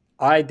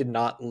I did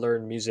not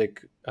learn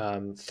music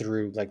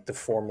through like the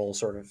formal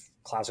sort of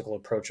classical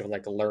approach of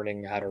like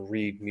learning how to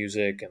read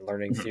music and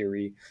learning Mhm.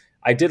 theory.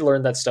 I did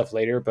learn that stuff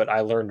later, but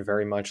I learned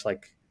very much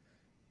like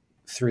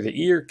through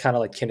the ear, kind of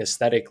like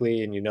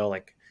kinesthetically, and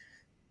like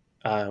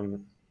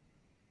um,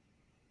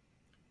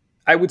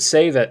 I would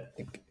say that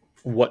like,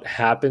 what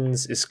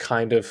happens is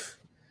kind of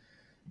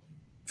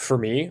for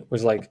me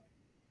was like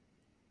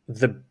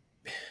the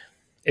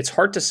it's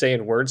hard to say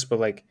in words, but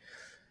like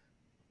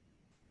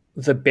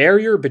the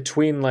barrier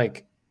between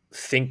like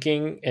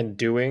thinking and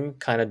doing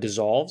kind of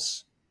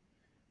dissolves.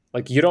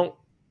 Like you don't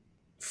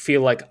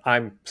feel like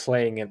I'm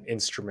playing an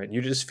instrument.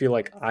 You just feel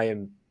like I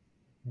am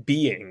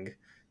being,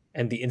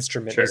 and the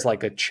instrument is Sure.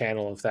 like a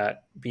channel of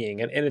that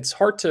being. And it's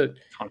hard to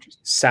Conscious.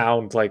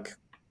 sound like,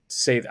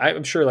 say,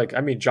 I'm sure, like,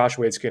 I mean, Josh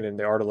Waitzkin in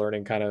The Art of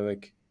Learning kind of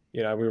like,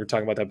 we were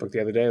talking about that book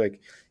the other day.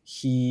 Like,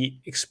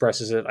 he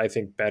expresses it, I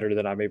think, better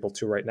than I'm able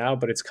to right now.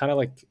 But it's kind of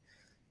like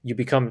you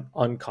become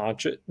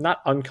unconscious, not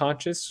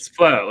unconscious, It's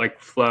flow, like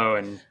flow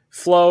and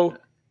flow,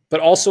 but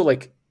also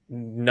like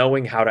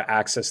knowing how to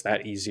access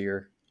that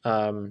easier.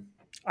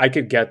 I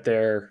could get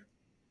there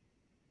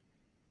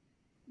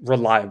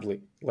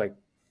reliably. Like,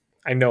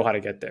 I know how to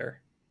get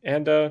there.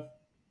 And I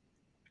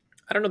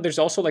don't know, there's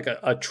also like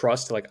a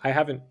trust. Like, I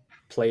haven't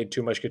played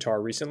too much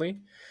guitar recently.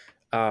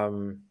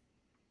 Um,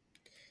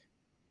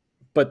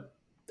 but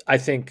I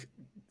think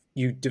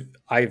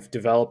I've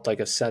developed like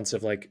a sense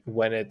of like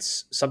when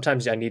it's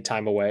sometimes I need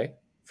time away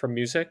from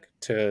music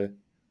to,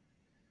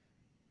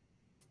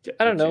 get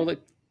I don't know, into.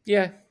 like,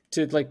 yeah,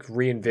 to like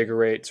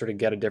reinvigorate, sort of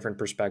get a different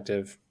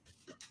perspective.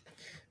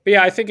 But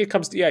yeah, I think it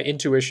comes to, yeah,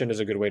 intuition is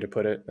a good way to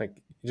put it. Like,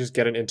 you just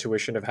get an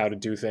intuition of how to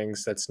do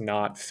things that's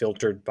not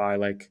filtered by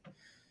like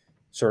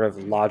sort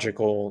of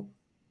logical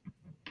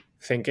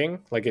thinking.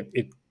 Like,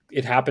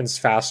 it happens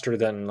faster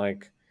than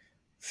like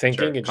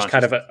thinking. Sure. It just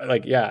kind of Consciousness.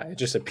 like, yeah, it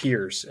just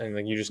appears, and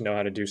like you just know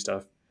how to do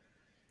stuff.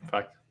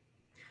 Fact.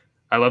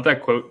 I love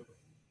that quote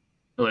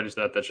related to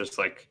that. That's just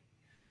like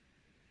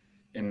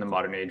in the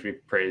modern age, we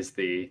praise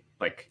the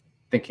like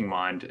thinking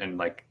mind and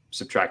like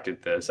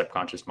subtracted the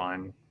subconscious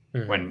mind.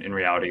 Mm-hmm. When in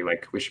reality,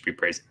 like we should be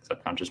praising the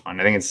subconscious mind.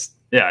 I think it's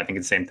yeah. I think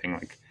it's the same thing.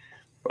 Like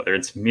whether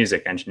it's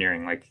music,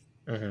 engineering, like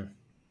Mm-hmm.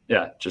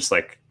 yeah, just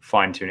like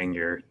fine tuning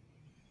your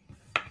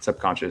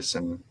subconscious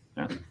and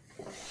yeah.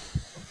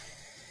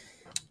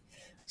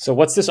 So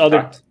what's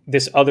Fact.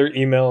 this other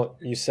email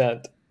you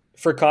sent?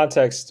 For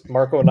context,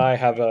 Marco and I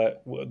have a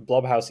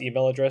Blubhouse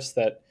email address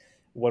that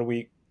when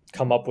we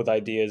come up with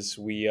ideas,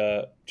 we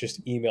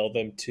just email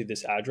them to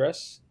this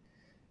address.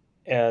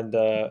 And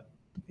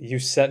you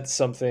sent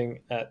something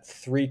at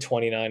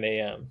 3:29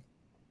 a.m.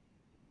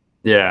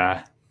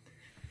 Yeah.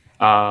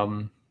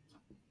 Um,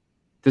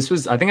 this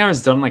was I think I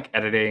was done like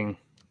editing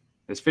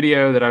this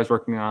video that I was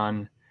working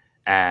on,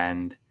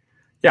 and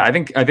yeah, I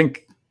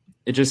think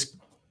it just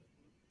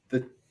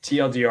the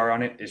TLDR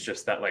on it is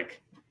just that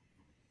like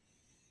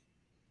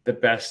the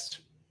best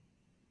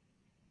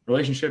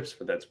relationships,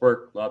 whether that's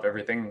work, love,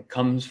 everything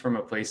comes from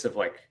a place of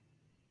like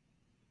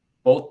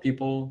both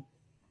people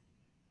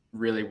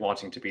really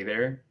wanting to be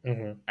there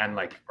Mm-hmm. and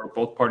like or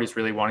both parties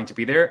really wanting to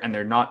be there and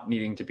there not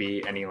needing to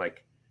be any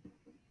like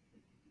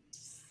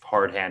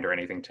hard hand or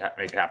anything to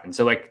make it happen.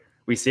 So like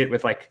we see it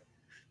with like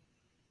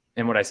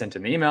and what I sent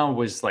in the email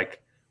was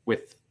like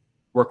with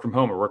work from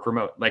home or work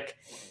remote. Like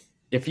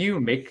if you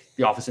make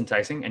the office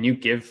enticing and you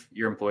give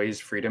your employees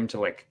freedom to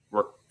like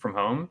work from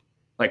home,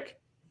 like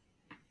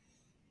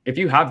if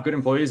you have good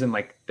employees and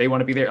like they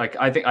want to be there, like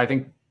I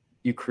think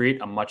you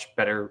create a much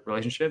better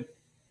relationship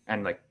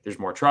and like there's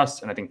more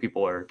trust and I think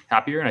people are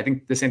happier. And I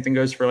think the same thing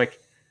goes for like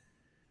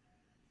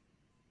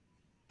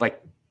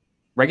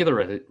regular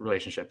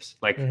relationships.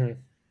 Like Mm-hmm.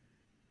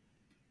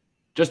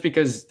 just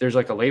because there's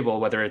like a label,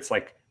 whether it's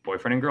like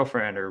boyfriend and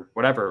girlfriend or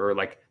whatever, or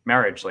like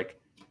marriage, like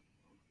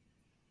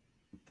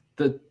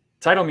the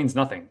title means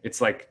nothing.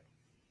 It's like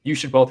you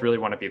should both really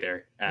want to be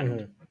there and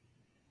Mm-hmm.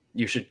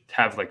 you should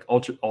have like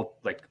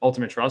like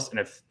ultimate trust. And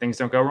if things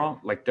don't go wrong,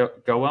 like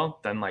don't go well,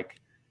 then like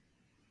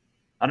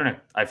I don't know.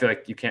 I feel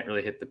like you can't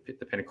really hit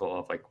the pinnacle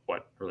of like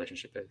what a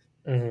relationship is.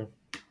 Mm-hmm.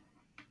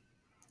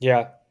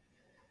 Yeah.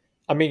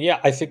 I mean, yeah,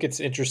 I think it's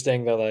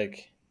interesting that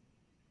like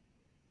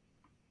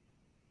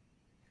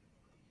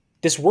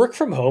this work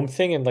from home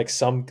thing, and like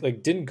some,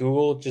 like, didn't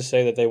Google just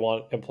say that they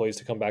want employees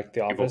to come back to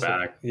the People office?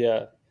 back.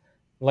 Yeah.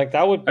 Like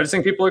that would. I just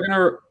think people are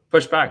gonna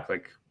push back.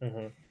 Like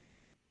Mhm.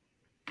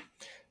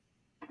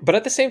 But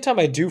at the same time,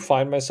 I do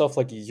find myself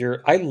like,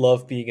 I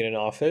love being in an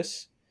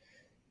office.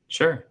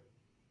 sure,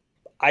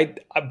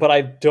 But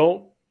I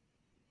don't.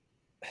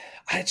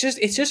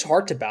 It's just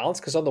hard to balance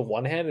because on the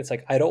one hand, it's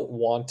like I don't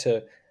want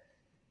to.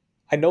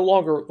 I no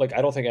longer like.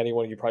 I don't think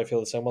anyone, you probably feel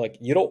the same way. Like,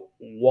 you don't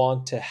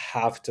want to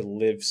have to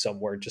live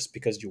somewhere just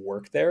because you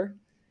work there.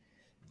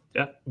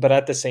 yeah, But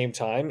at the same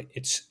time,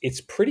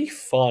 it's pretty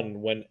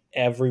fun when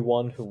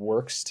everyone who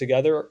works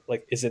together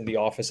like is in the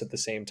office at the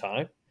same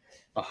time.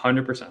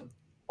 100%.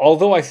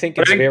 Although I think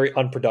But it's I think very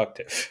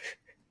unproductive.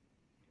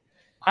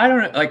 I don't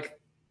know. Like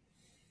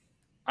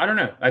I don't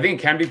know. I think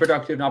it can be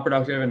productive, not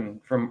productive,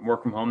 and from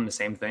work from home, the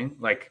same thing.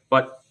 Like,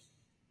 but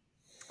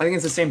I think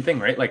it's the same thing,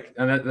 right? Like,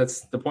 and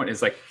that's the point.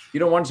 Is like you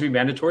don't want it to be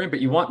mandatory, but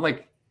you want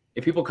like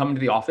if people come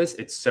into the office,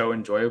 it's so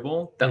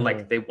enjoyable that Hmm.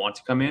 like they want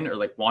to come in or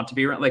like want to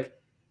be around. Like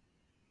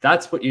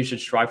that's what you should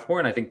strive for.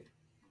 And I think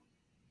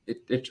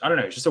it I don't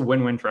know. It's just a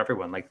win-win for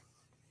everyone.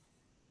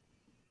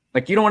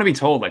 Like you don't want to be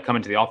told like come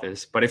into the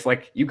office, but if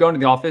like you go into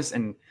the office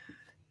and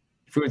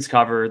food's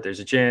covered, there's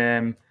a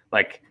gym,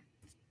 like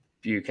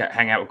you can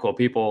hang out with cool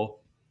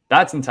people,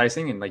 that's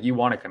enticing and like you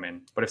want to come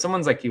in. But if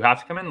someone's like you have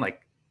to come in, like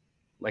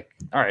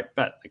all right,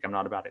 bet like I'm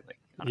not about it. Like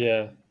I don't know.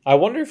 Yeah, I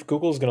wonder if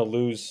Google's gonna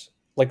lose.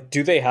 like,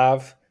 do they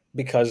have,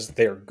 because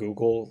they're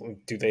Google,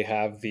 do they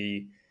have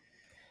the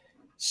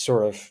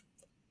sort of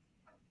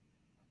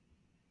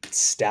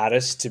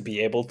status to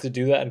be able to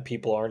do that and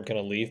people aren't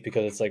going to leave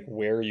because it's like,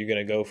 where are you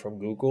going to go from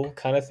Google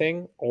kind of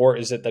thing? Or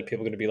is it that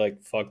people are going to be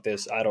like, fuck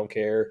this, I don't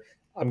care,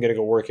 I'm going to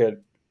go work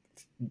at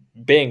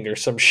Bing or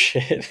some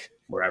shit?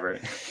 Wherever.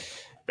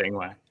 Bing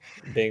Wang.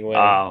 Bing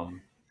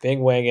Wang.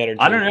 Bing Wang energy.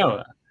 I don't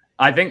know.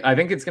 I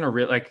think it's gonna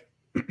like.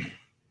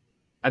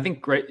 I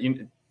think great.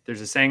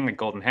 There's a saying like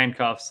golden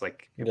handcuffs.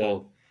 Like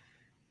people,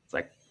 it's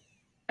like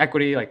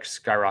equity like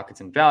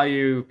skyrockets in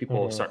value.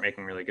 People start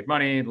making really good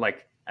money.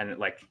 Like and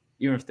like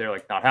even if they're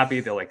like not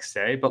happy, they'll like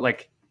stay. But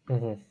like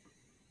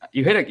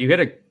you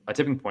hit a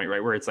tipping point,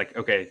 right, where it's like,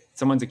 okay,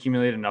 someone's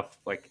accumulated enough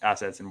like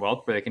assets and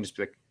wealth where they can just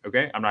be like,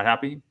 okay, I'm not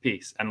happy,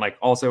 peace, and like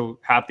also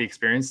have the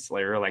experience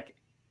layer, like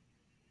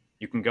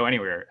you can go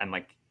anywhere, and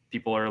like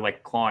people are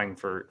like clawing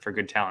for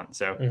good talent.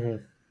 So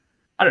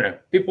I don't know.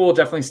 People will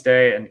definitely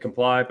stay and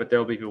comply, but there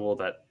will be people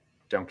that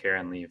don't care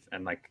and leave.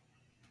 And like,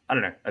 I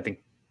don't know. I think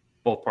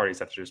both parties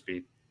have to just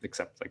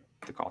accept like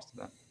the cost of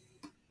that.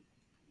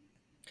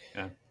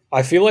 Yeah.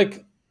 I feel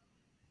like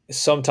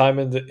sometime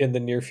in the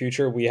near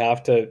future we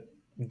have to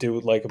do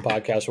like a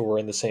podcast where we're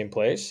in the same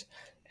place,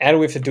 and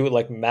we have to do it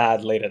like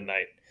mad late at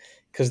night,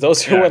 because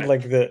those are when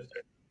like the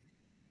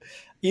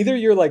either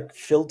your like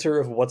filter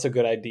of what's a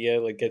good idea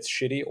like gets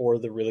shitty, or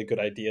the really good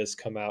ideas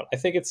come out. I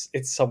think it's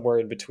somewhere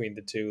in between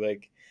the two,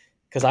 like,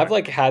 because I've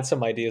like had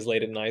some ideas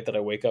late at night that I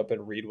wake up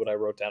and read what I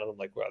wrote down and I'm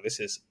like, wow, this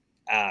is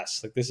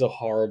ass, like this is a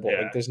horrible,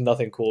 like there's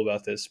nothing cool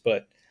about this.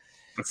 But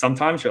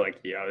sometimes you're like,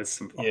 yeah, this is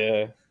some fun.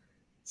 Yeah,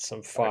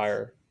 some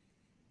fire.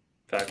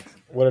 Fact.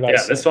 What did I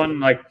say? This one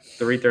like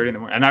 3:30 in the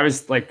morning, and I was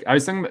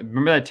thinking,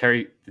 remember that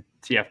Terry, the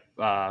TF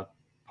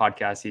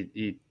podcast,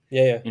 he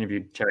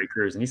interviewed Terry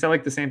Crews, and he said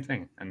like the same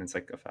thing, and it's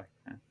like a fact.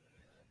 Yeah.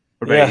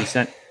 What about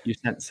you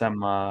sent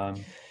some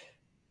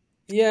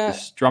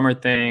this drummer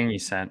thing, you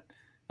sent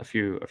a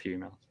few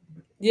emails.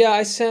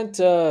 I sent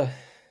I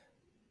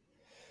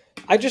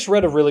just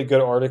read a really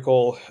good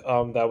article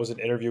that was an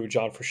interview with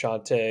John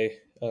Frusciante,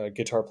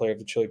 guitar player of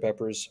the Chili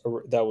Peppers,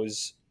 that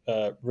was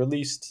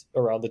released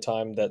around the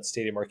time that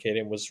Stadium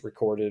Arcadium was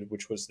recorded,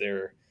 which was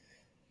their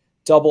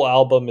double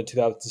album in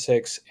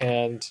 2006.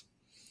 And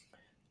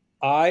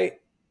I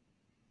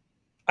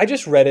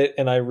just read it,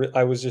 and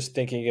I was just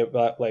thinking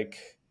about like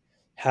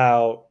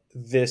how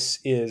this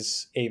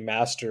is a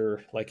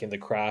master, like in the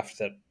craft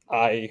that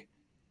I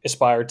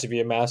aspired to be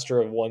a master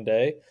of one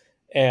day.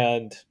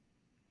 And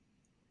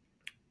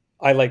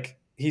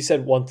he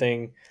said one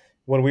thing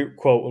when we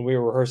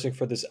were rehearsing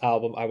for this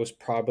album, I was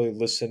probably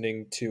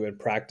listening to and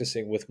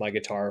practicing with my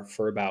guitar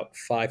for about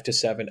 5 to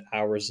 7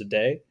 hours a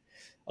day.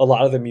 A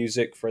lot of the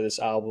music for this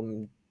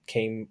album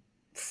came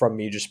from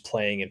me just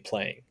playing and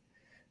playing.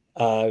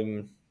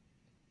 And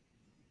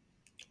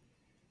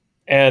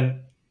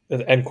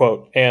end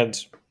quote. And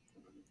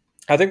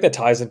I think that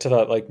ties into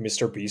that like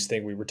Mr. Beast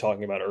thing we were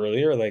talking about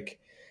earlier. Like,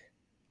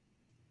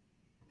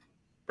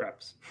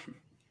 reps.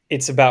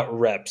 It's about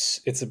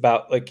reps. It's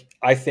about like,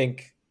 I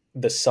think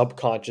the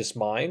subconscious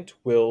mind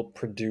will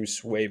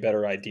produce way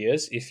better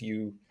ideas if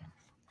you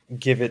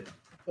give it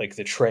like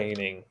the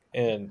training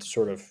and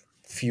sort of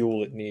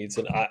fuel it needs.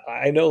 And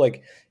I know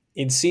like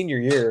in senior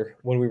year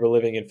when we were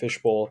living in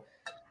Fishbowl,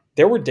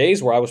 there were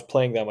days where I was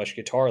playing that much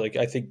guitar. Like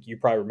I think you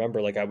probably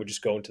remember, like I would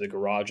just go into the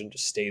garage and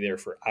just stay there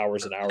for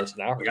hours and hours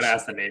and hours. We gotta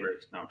ask the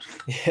neighbors. No.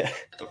 Yeah.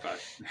 Okay.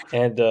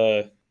 And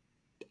that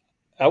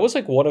was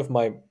like one of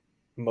my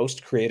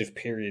most creative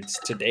periods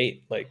to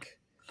date. Like,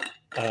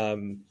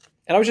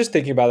 and I was just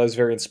thinking about it. I was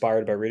very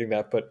inspired by reading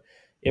that, but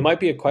it might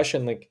be a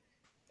question like,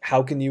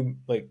 how can you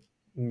like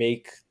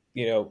make,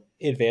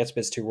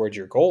 advancements towards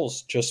your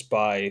goals just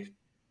by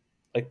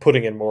like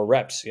putting in more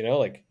reps,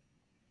 like,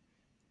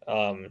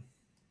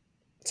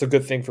 it's a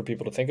good thing for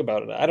people to think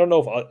about. And I don't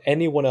know if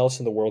anyone else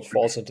in the world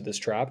falls into this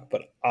trap,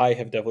 but I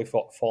have definitely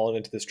fallen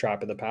into this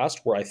trap in the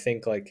past where I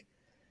think like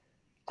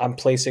I'm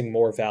placing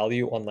more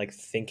value on like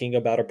thinking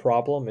about a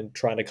problem and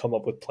trying to come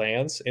up with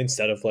plans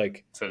instead of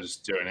like, so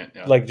just doing it,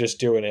 like just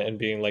doing it and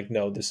being like,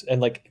 no, this,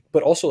 and like,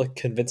 but also like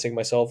convincing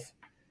myself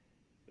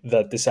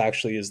that this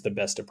actually is the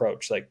best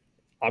approach. Like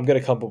I'm going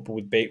to come up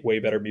with way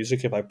better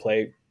music if I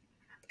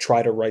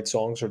try to write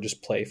songs or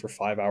just play for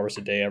 5 hours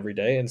a day every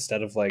day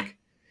instead of like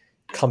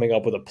coming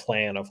up with a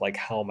plan of like,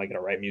 how am I going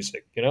to write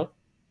music,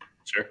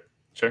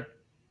 Sure.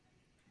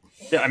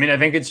 Yeah. I mean, I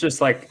think it's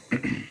just like,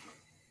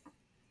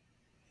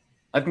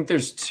 I think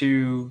there's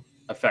two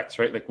effects,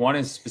 right? Like one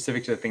is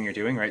specific to the thing you're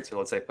doing, right? So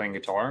let's say playing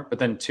guitar, but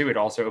then two, it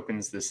also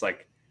opens this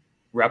like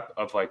rep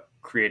of like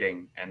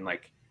creating and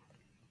like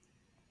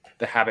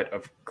the habit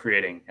of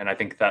creating. And I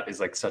think that is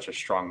like such a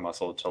strong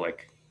muscle to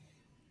like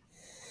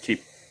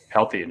keep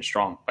healthy and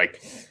strong.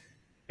 Like,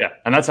 yeah.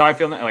 And that's how I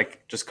feel now,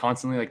 like just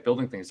constantly like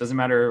building things. Doesn't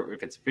matter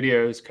if it's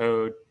videos,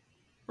 code,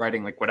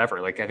 writing, like whatever.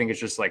 Like, I think it's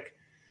just like,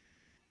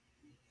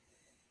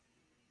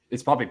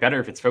 it's probably better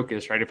if it's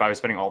focused, right? If I was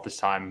spending all this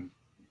time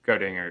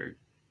coding or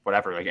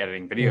whatever, like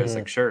editing videos,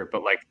 like sure.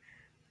 But like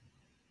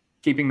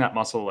keeping that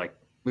muscle like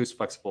loose,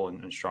 flexible,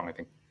 and strong, I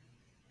think,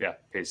 yeah,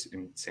 pays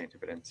insane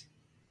dividends.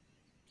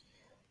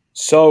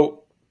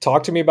 So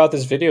talk to me about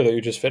this video that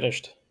you just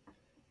finished.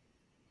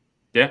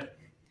 Yeah.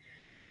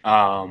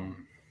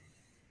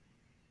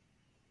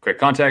 Quick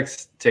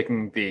context,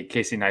 taking the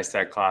Casey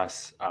Neistat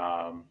class,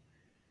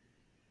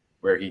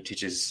 where he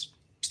teaches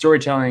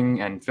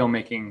storytelling and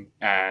filmmaking.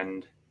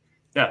 And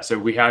yeah, so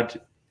we had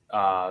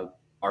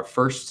our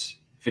first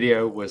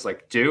video was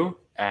like do,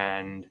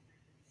 and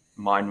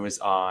mine was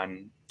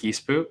on geese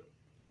poop.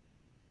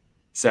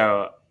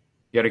 So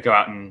you had to go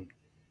out in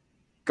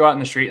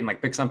the street and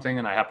like pick something.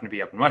 And I happened to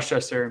be up in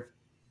Westchester.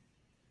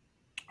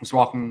 I was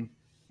walking.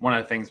 One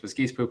of the things was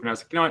geese poop, and I was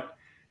like, you know what,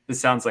 this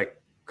sounds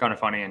like kind of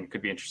funny and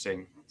could be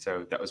interesting.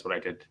 So that was what I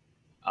did.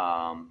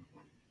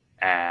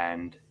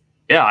 And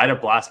yeah, I had a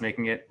blast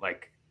making it.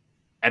 Like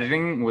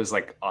editing was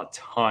like a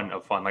ton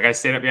of fun. Like I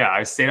stayed up.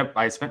 I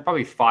spent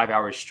probably 5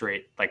 hours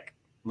straight, like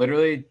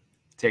literally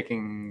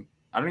taking,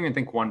 I don't even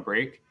think one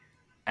break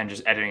and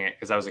just editing it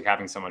because I was like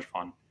having so much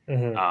fun.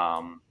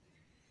 Mm-hmm.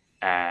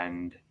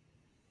 And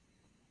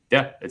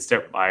yeah, it's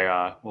dope.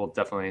 I will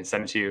definitely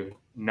send it to you.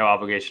 No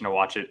obligation to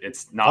watch it.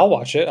 It's I'll not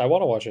watch it. I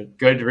want to watch it.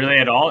 good really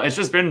at all. It's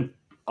just been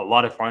a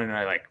lot of fun, and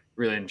I like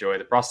really enjoy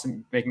the process of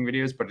making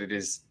videos, but it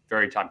is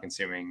very time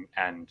consuming,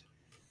 and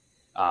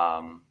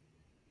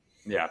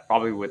yeah,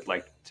 probably would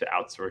like to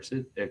outsource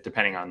it if,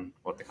 depending on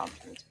what the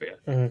content is. But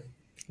yeah.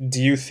 Mm-hmm.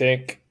 Do you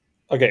think?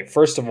 Okay,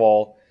 first of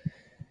all,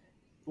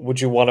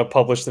 would you want to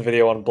publish the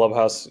video on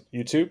Blumhouse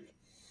YouTube?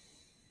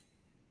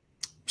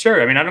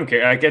 Sure. I mean, I don't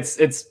care. Like it's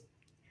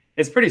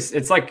pretty.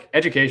 It's like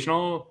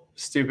educational,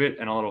 stupid,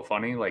 and a little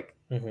funny. Like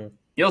Mm-hmm.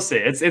 you'll see.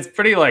 It's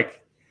pretty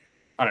like,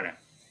 I don't know.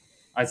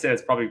 I'd say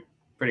it's probably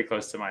pretty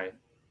close to my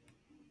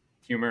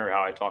humor or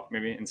how I talk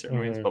maybe in certain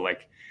ways. Mm-hmm. But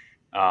like,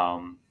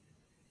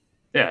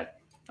 yeah,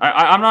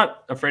 I'm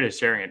not afraid of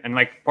sharing it. And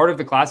like part of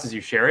the class is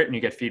you share it and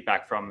you get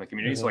feedback from the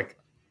community. Mm-hmm. So like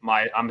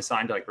I'm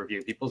assigned to like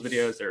review people's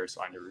videos. They're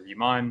assigned to review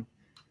mine.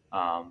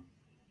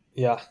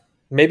 Yeah.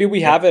 Maybe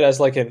we Yeah, have it as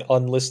like an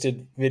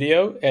unlisted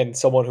video, and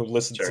someone who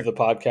listens to sure, the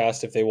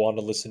podcast, if they want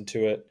to listen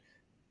to it,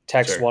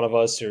 text sure, one of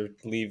us or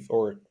leave,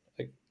 or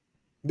like,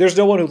 there's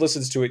no one who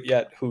listens to it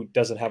yet who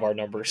doesn't have our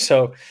number.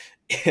 So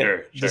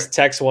sure, just sure.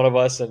 text one of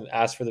us and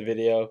ask for the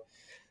video,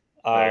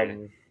 Later.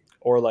 um,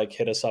 or like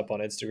hit us up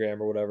on Instagram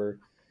or whatever.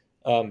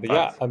 But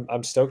yeah, Facts.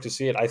 I'm stoked to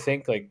see it. I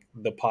think like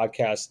the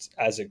podcast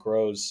as it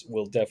grows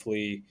will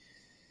definitely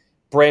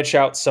branch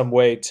out some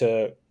way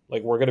to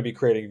like we're going to be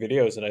creating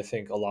videos, and I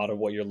think a lot of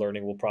what you're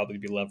learning will probably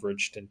be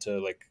leveraged into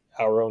like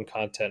our own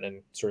content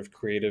and sort of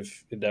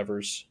creative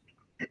endeavors.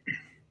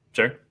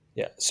 Sure.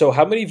 Yeah. So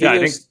how many Yeah, I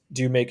think videos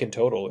do you make in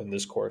total in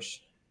this course?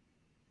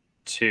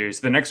 two.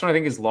 So the next one I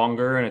think is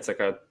longer, and it's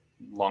like a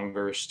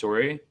longer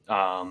story.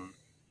 I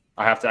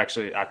have to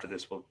actually after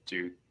this we'll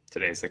do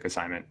today's like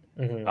assignment.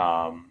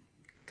 Mm-hmm.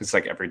 Because it's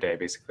like every day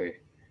basically.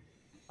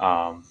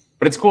 But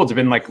it's cool to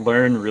been like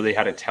learn really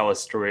how to tell a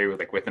story with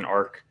like with an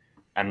arc,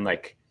 and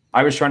like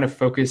I was trying to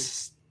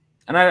focus,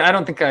 and I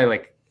don't think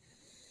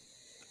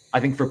I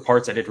think for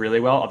parts I did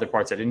really well, other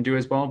parts I didn't do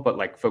as well, but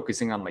like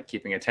focusing on like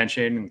keeping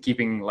attention and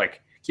keeping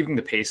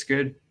the pace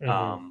good.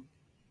 Mm-hmm.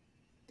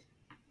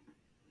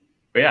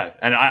 But yeah,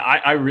 and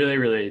I really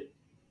really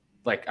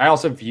like I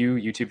also view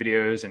YouTube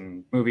videos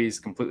and movies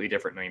completely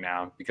differently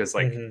now because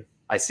like Mm-hmm.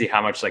 I see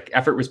how much like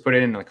effort was put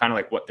in and kind of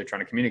like what they're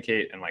trying to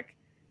communicate, and like,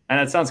 and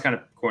that sounds kind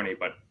of corny,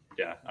 but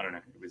yeah, I don't know.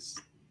 It was.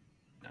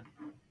 Yeah.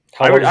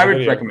 How long is I the would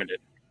video? recommend it.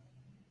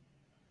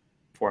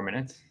 4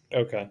 minutes.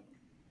 Okay.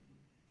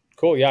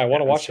 Cool. Yeah, I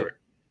want Yeah, to it's watch it.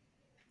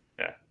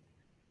 short.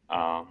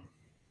 Yeah.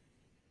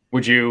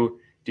 Would you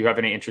do you have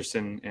any interest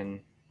in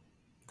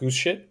Goose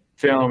shit.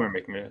 film or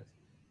making videos?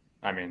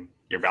 I mean,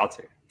 you're about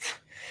to.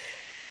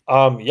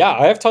 Yeah,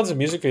 I have tons of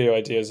music video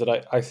ideas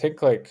that I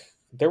think like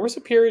there was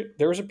a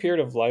period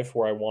of life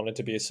where I wanted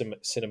to be a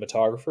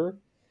cinematographer.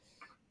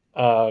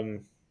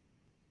 Um,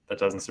 That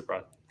doesn't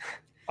surprise.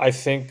 I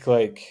think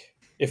like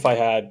if I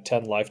had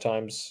 10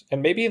 lifetimes,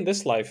 and maybe in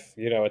this life,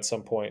 at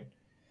some point,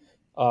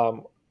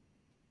 um,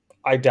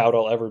 I doubt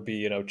I'll ever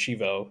be,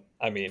 Chivo.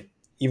 I mean,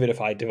 even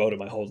if I devoted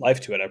my whole life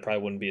to it, I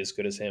probably wouldn't be as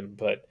good as him.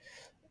 But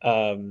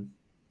um,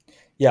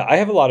 yeah, I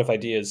have a lot of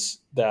ideas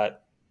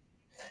that,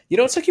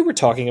 it's like you were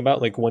talking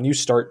about, like when you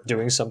start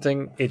doing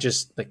something, it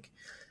just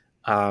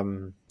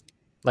um,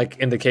 like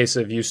in the case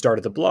of you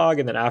started the blog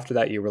and then after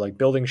that you were like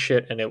building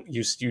shit and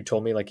you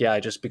told me like, yeah,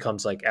 it just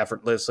becomes like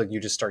effortless. Like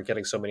you just start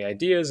getting so many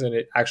ideas and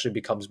it actually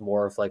becomes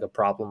more of like a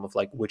problem of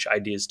like, which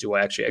ideas do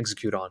I actually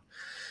execute on?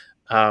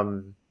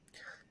 Um,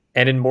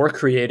 and in more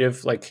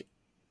creative, like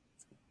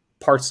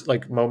parts,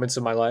 like moments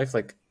of my life,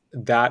 like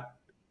that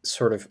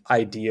sort of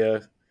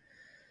idea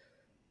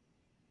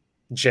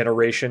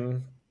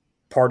generation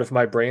part of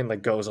my brain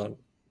like goes on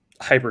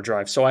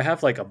hyperdrive. So I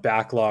have like a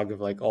backlog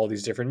of like all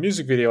these different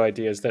music video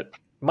ideas that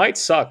might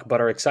suck but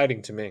are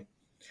exciting to me.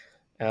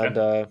 And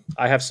Yeah.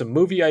 I have some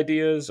movie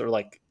ideas or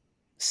like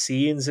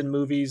scenes in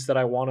movies that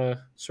I want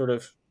to sort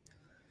of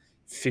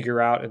figure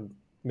out, and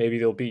maybe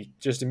they'll be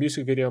just a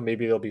music video,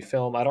 maybe they'll be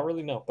film. I don't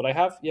really know, but I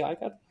have, yeah,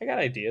 I got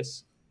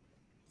ideas.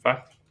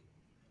 Fact.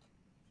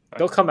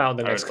 They'll come out in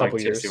the I next would couple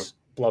like to years. see-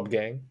 Blub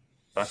Gang.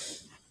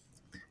 Fact.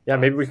 Yeah,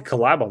 maybe we could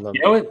collab on them.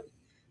 You know what?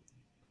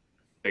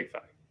 Big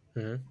fact.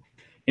 Mhm.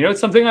 You know, it's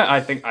something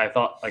I think I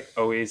thought like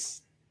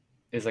always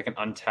is like an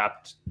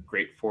untapped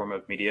great form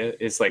of media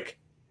is like,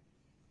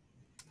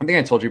 I think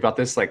I told you about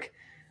this. Like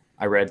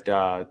I read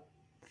the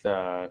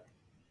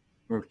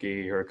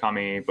Murakami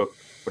Murakami book,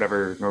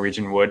 whatever,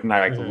 Norwegian Wood, and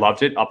I like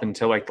loved it up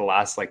until like the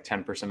last like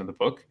 10% of the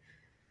book.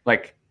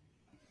 Like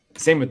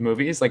same with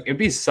movies. Like it'd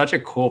be such a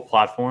cool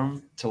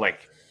platform to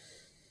like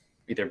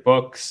either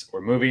books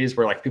or movies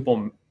where like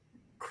people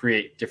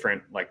create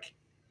different like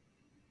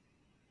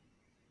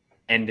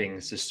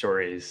endings to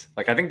stories.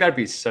 Like I think that'd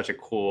be such a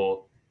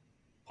cool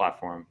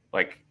platform.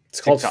 Like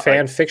it's called TikTok,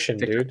 fan like, fiction,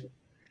 TikTok. dude.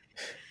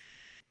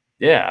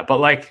 Yeah, but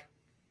like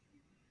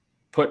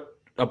put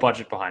a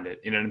budget behind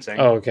it. You know what I'm saying?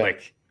 Oh, okay.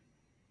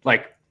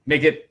 Like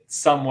make it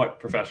somewhat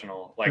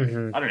professional. Like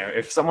Mhm. I don't know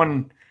if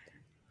someone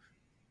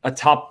a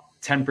top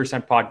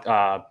 10%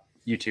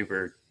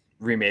 YouTuber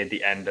remade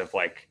the end of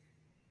like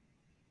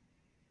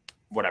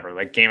whatever,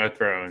 like Game of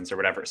Thrones or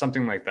whatever,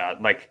 something like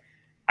that. Like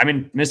I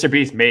mean, Mr.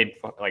 Beast made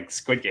like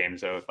Squid Game,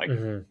 so like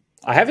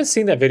I haven't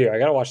seen that video. I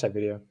gotta watch that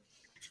video.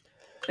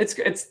 it's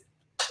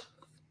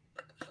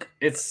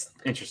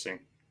interesting,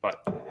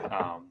 but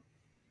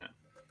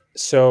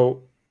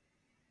So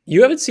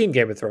you haven't seen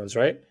Game of Thrones,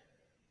 right?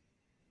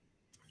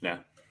 no,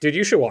 Dude,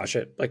 you should watch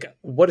it. Like,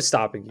 what is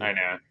stopping you? I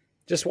know.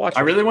 Just watch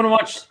I it. really want to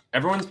watch.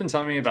 Everyone's been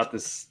telling me about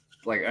this.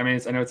 Like, I mean,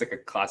 I know it's like a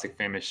classic,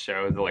 famous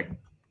show.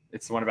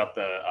 It's the one about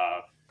the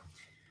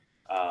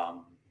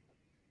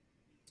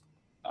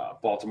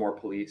Baltimore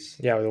police.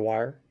 Yeah, with The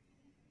Wire.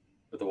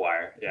 With The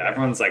Wire. Yeah,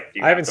 everyone's like.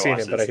 I haven't seen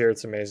it, but I hear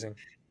it's amazing.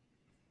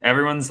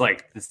 Everyone's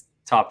like this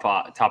top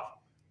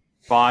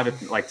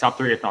five, like top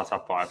three, if not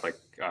top five, like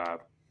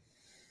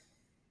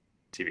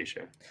TV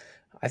show.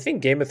 I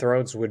think Game of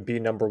Thrones would be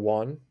number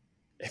one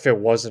if it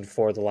wasn't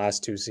for the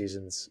last 2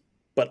 seasons.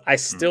 But I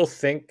still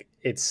think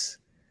it's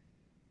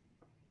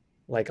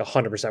like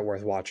 100%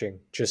 worth watching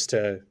just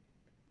to.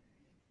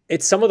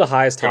 It's some of the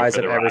highest highs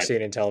I've ever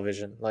seen in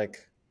television.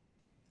 Like,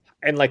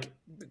 and like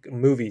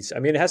movies. I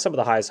mean, it has some of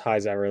the highest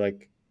highs ever.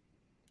 Like,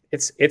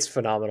 it's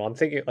phenomenal. I'm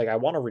thinking like I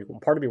want to.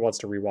 Part of me wants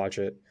to rewatch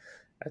it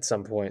at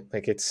some point.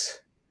 Like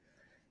it's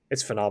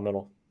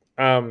phenomenal.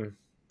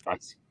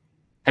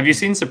 Have you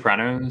seen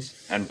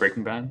Sopranos and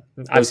Breaking Bad?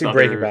 I've seen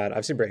Breaking Bad.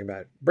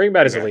 Breaking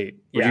Bad is elite.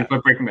 Would you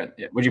put Breaking Bad?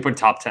 Yeah. Would you put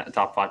top 10,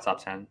 top 5,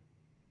 top 10?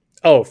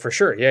 Oh, for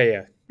sure.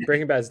 Yeah.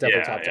 Breaking Bad is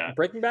definitely top 10. Yeah.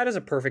 Breaking Bad is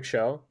a perfect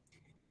show.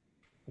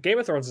 Game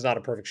of Thrones is not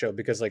a perfect show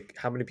because like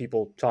how many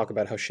people talk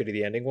about how shitty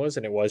the ending was,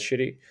 and it was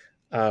shitty.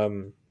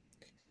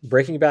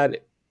 Breaking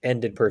Bad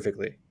ended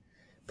perfectly.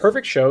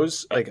 Perfect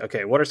shows, like,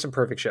 okay, what are some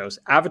perfect shows?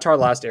 Avatar: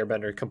 Last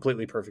Airbender,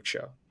 completely perfect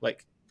show.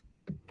 Like,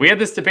 we had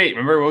this debate.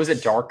 Remember, what was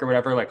it, Dark or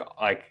whatever? Like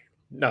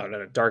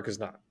no, Dark is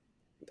not.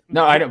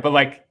 No, I don't. But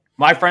like,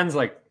 my friends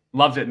like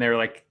loved it, and they were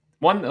like,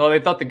 they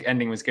thought the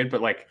ending was good,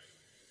 but like,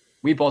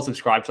 we both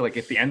subscribed to like,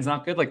 if the end's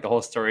not good, like the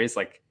whole story is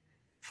like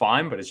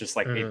fine, but it's just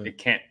like it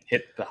can't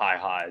hit the high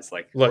highs.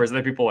 Like, look, whereas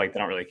other people like they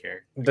don't really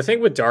care. The thing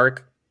with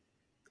Dark,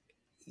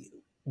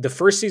 the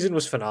first season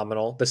was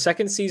phenomenal. The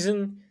second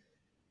season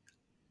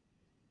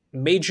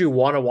made you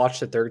want to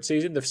watch the third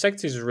season. The second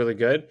season was really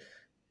good,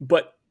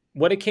 but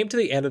when it came to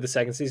the end of the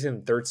second season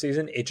and third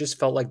season, it just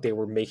felt like they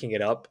were making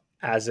it up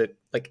as it,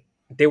 like,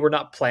 they were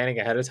not planning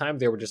ahead of time.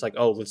 They were just like,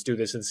 oh, let's do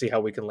this and see how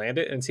we can land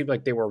it. And it seemed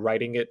like they were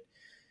writing it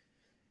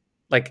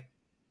like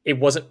it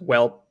wasn't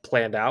well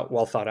planned out,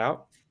 well thought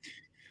out.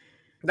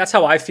 That's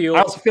how I feel.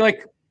 I also feel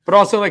like, but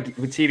also like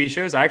with TV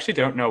shows, I actually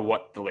don't know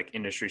what the like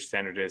industry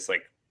standard is.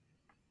 Like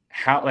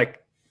how,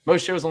 like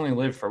most shows only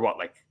live for what,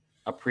 like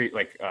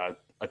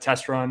a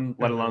test run,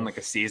 let alone like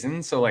a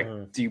season. So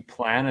like, do you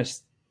plan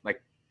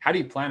how do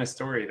you plan a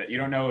story that you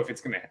don't know if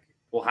it's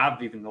will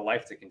have even the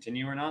life to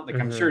continue or not? Like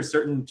I'm sure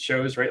certain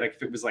shows, right? Like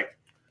if it was like,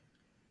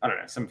 I don't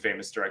know, some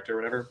famous director or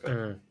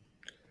whatever.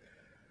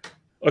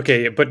 But...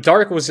 Okay, but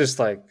Dark was just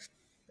like,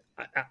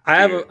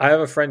 I have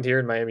a friend here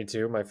in Miami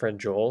too, my friend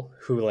Joel,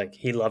 who like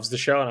he loves the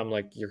show, and I'm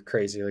like, you're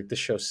crazy, like this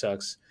show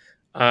sucks.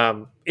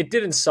 It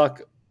didn't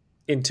suck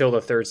until the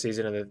third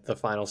season, and the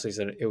final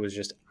season it was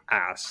just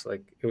ass.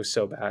 Like it was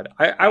so bad.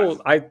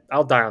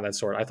 I'll die on that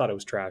sword. I thought it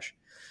was trash.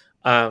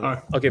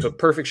 Okay, but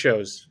perfect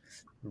shows.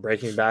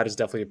 Breaking Bad is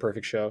definitely a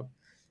perfect show.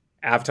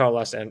 Avatar: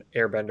 Last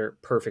Airbender,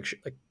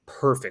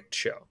 perfect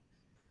show.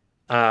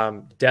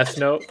 Death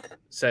Note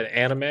said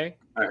anime.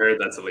 I heard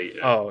that's elite.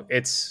 Yeah. Oh,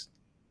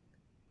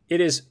 it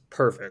is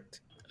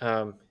perfect.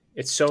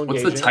 It's so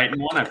engaging. What's the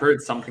Titan one? I've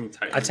heard something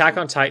Titan. Attack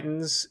on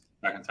Titans.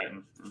 Attack on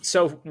Titan.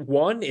 So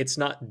 1, it's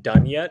not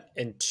done yet,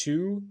 and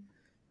 2,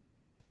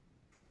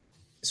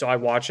 so I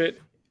watch it.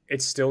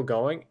 It's still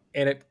going,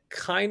 and it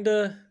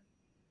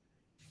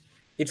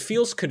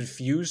feels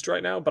confused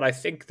right now, but I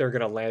think they're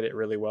gonna land it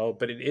really well.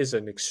 But it is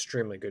an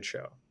extremely good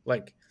show.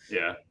 Like,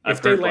 yeah,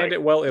 if they land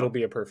it well, it'll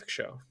be a perfect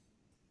show.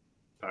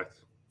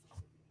 Thanks.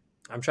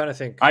 I'm trying to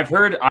think. I've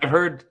heard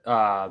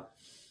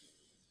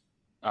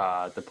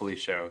the police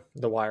show.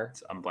 The Wire.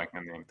 I'm blanking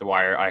on the name. The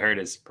Wire. I heard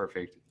is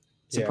perfect.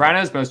 Yeah.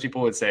 Sopranos, most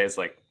people would say is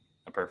like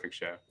a perfect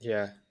show.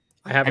 Yeah,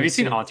 Have you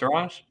seen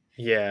Entourage?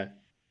 Yeah,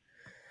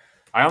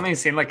 I only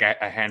seen like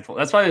a handful.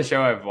 That's probably the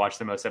show I've watched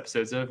the most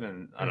episodes of,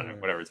 and I don't know,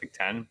 whatever, it's like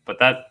 10. But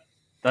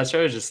that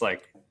show is just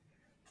like,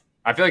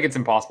 I feel like it's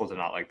impossible to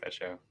not like that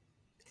show.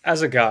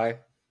 As a guy,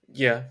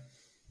 yeah.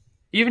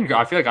 Even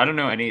I feel like I don't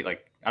know any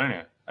like I don't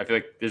know. I feel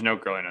like there's no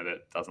girl I know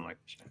that doesn't like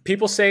the show.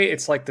 People say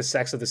it's like the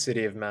Sex of the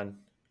City of Men.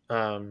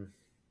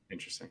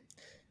 Interesting.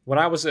 When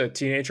I was a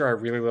teenager, I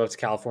really loved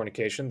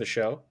Californication, the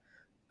show.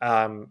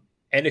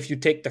 And if you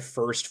take the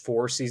first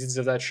 4 seasons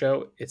of that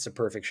show, it's a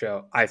perfect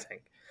show, I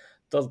think.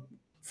 The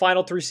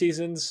final 3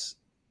 seasons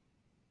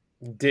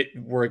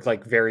were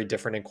like very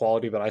different in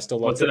quality, but I still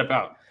loved it. What's it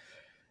about?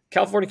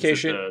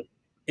 Californication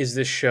is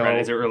this show.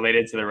 Is it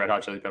related to the Red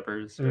Hot Chili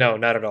Peppers? Or? No,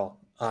 not at all.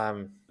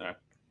 No.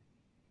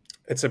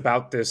 It's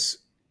about this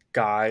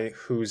guy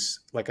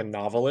who's like a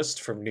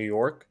novelist from New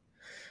York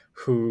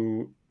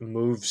who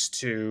moves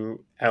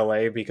to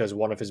LA because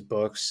one of his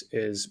books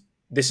is,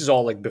 this is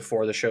all like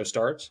before the show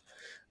starts,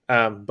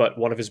 but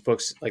one of his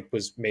books like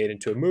was made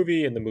into a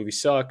movie and the movie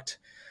sucked,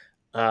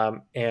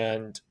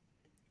 and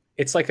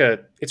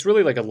it's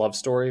really like a love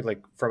story,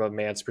 like from a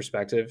man's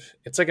perspective.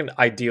 It's like an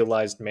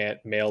idealized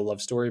male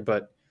love story,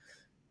 but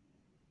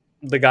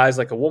the guy's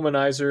like a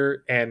womanizer,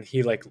 and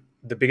he like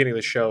the beginning of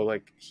the show,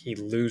 like he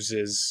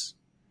loses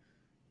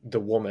the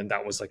woman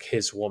that was like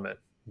his woman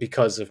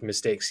because of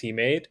mistakes he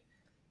made.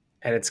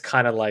 And it's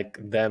kind of like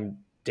them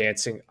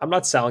dancing. I'm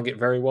not selling it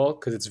very well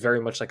because it's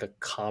very much like a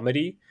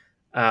comedy.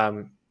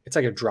 It's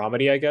like a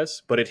dramedy, I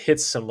guess, but it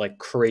hits some like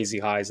crazy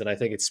highs, and I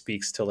think it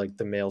speaks to like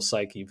the male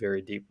psyche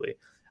very deeply.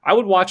 I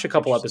would watch a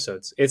couple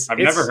episodes. I've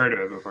never heard of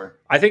it before.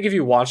 I think if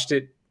you watched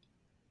it,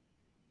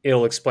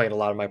 it'll explain a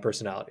lot of my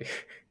personality.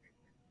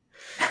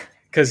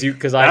 Because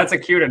that's a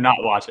cue to not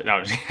watch it.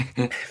 No,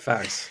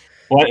 facts.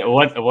 What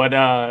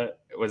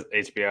was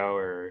HBO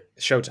or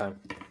Showtime?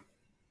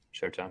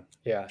 Showtime.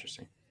 Yeah.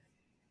 Interesting.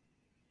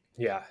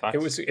 Yeah,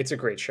 it's a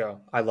great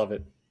show. I love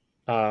it.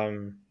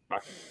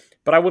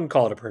 But I wouldn't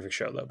call it a perfect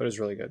show though. But it's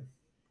really good.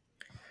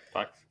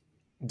 Facts.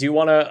 Do you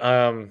want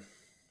to?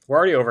 We're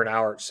already over an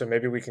hour, so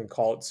maybe we can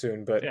call it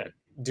soon. But yeah.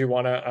 Do you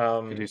want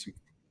to do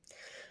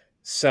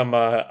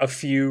a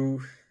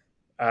few?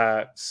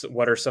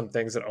 What are some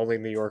things that only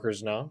New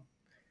Yorkers know?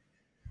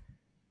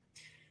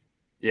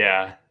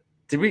 Yeah.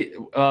 Did we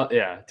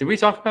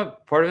talk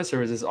about part of this, or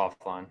was this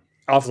offline?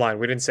 Offline.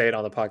 We didn't say it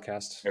on the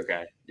podcast.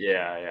 Okay.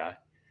 Yeah.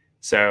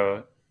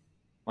 So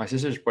my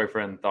sister's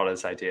boyfriend thought of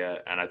this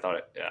idea, and I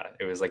thought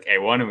it was like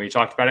A1, and we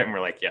talked about it, and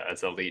we're like, yeah,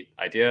 that's an elite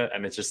idea.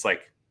 And it's just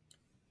like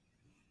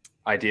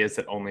ideas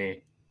that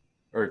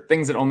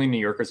things that only New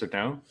Yorkers would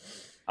know.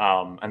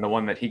 And the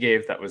one that he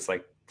gave that was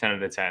like 10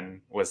 out of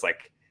 10 was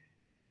like,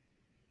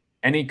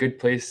 any good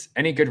place,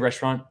 any good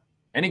restaurant,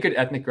 any good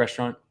ethnic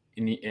restaurant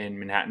in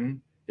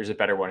Manhattan, there's a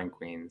better one in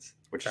Queens,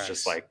 which is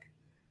just like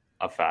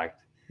a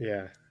fact.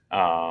 Yeah.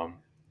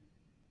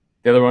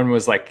 The other one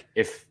was like,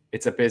 if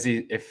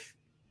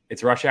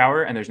it's rush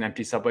hour and there's an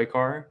empty subway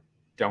car,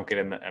 don't get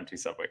in the empty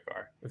subway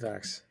car.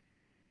 Facts.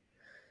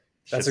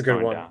 That's a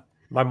good one. Down.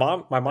 My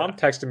mom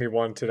texted me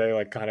one today,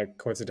 like kind of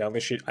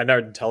coincidentally. I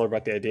never did tell her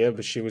about the idea,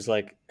 but she was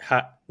like,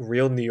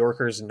 real New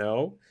Yorkers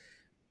know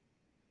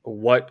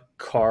what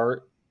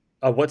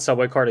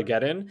subway car to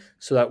get in,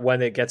 so that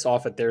when it gets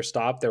off at their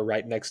stop, they're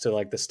right next to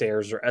like the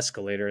stairs or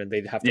escalator, and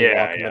they'd have to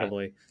walk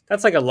minimally.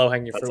 That's like a low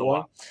hanging fruit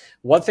one.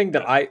 One thing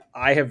that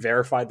I have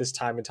verified this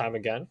time and time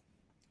again: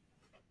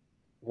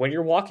 when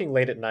you're walking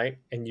late at night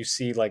and you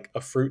see like a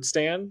fruit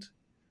stand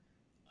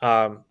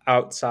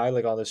outside,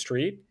 like on the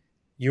street,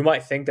 you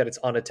might think that it's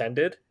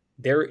unattended.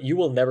 You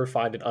will never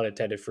find an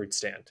unattended fruit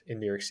stand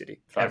in New York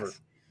City. Facts. Ever.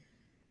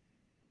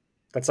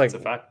 That's like a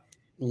fact.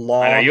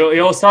 Law. I know,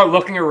 you'll start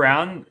looking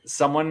around.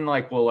 Someone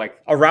will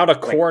around a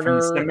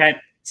corner.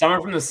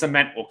 Someone from the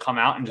cement will come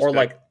out and just or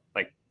like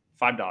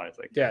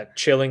 $5.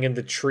 Chilling in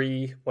the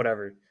tree,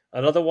 whatever.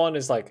 Another one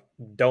is like,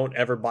 don't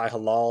ever buy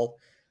halal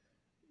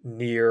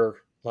near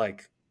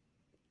like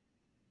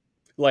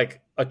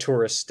a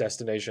tourist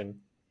destination.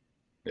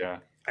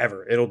 Yeah.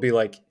 Ever. It'll be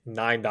like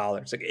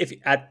 $9. Like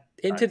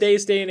in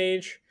today's day and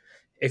age,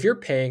 if you're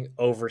paying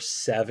over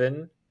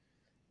 $7,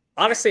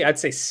 honestly, I'd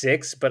say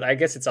 $6, but I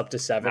guess it's up to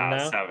 $7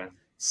 now.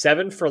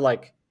 $7 for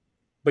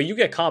but you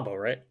get combo,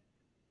 right?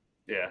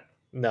 Yeah.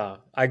 No,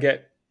 I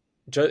get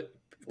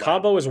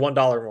combo is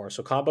 $1 more.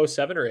 So combo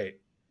 $7 or $8.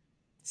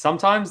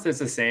 Sometimes it's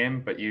the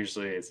same, but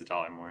usually it's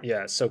 $1 more.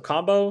 Yeah. So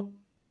combo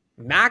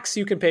max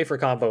you can pay for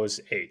combo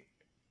is $8.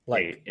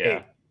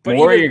 $8. But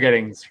more you're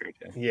getting straight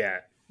in. Yeah.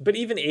 But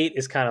even $8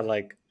 is kind of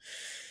like,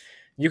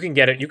 you can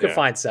get it. You can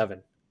find $7.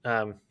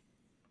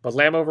 But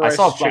lamb over rice.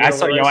 I think I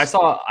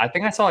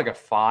saw like a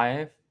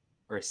 $5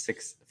 or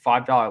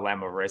 $5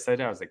 lamb over rice.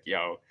 I was like,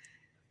 yo,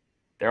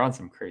 they're on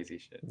some crazy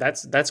shit.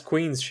 That's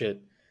Queens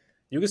shit.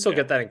 You can still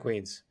get that in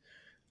Queens.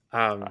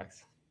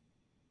 What's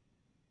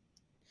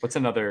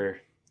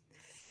another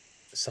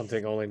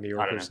something only New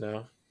Yorkers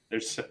know?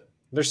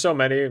 There's so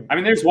many. I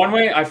mean, there's one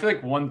way. I feel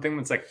like one thing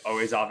that's like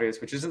always obvious,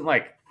 which isn't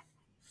like,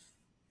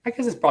 I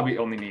guess it's probably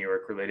only New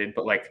York related,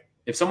 but like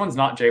if someone's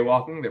not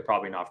jaywalking, they're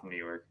probably not from New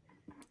York.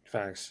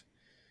 Facts.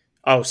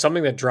 Oh,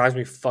 something that drives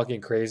me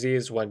fucking crazy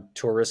is when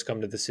tourists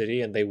come to the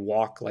city and they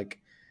walk like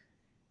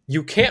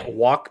you can't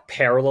walk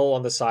parallel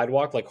on the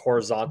sidewalk like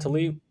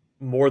horizontally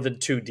more than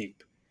 2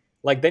 deep.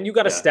 Like then you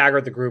got to Yeah. stagger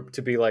the group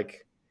to be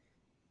like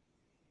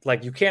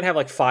you can't have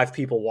like 5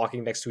 people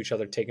walking next to each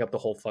other taking up the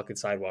whole fucking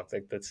sidewalk.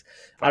 Like that's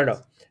I don't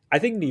know. I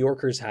think New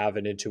Yorkers have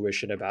an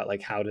intuition about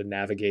like how to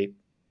navigate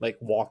like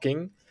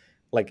walking,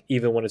 like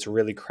even when it's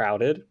really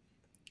crowded,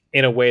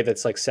 in a way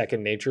that's like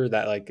second nature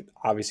that like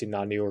obviously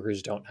non-New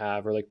Yorkers don't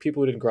have, or like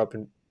people who didn't grow up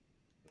in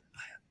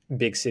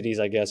big cities,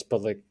 I guess.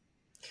 But like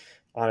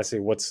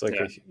honestly, what's like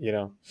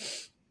Yeah.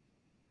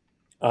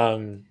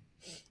 trying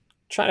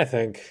to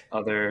think.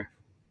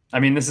 I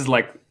mean, this is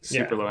like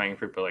super low hanging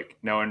fruit, but like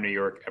no one in New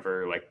York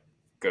ever like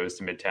goes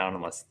to Midtown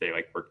unless they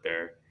like work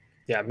there.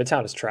 Yeah,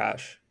 Midtown is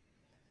trash.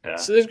 Yeah.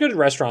 So there's good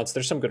restaurants.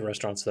 There's some good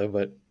restaurants though,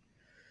 but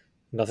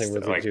nothing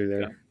really like, to do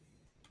there. Yeah.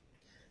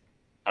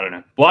 I don't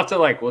know. We'll have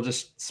to we'll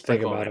just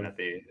sprinkle about in them. at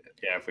the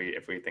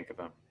if we think of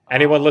them.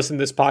 Anyone listen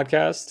to this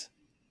podcast,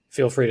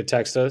 feel free to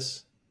text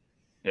us.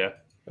 Yeah.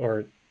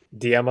 Or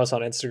DM us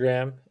on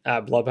Instagram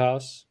at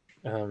Blubhouse.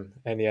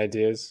 Any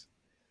ideas?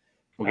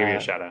 We'll give you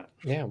a shout out.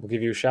 Yeah, we'll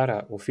give you a shout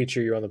out. We'll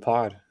feature you on the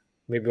pod.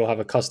 Maybe we'll have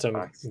a custom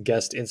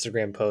guest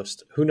Instagram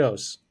post. Who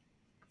knows?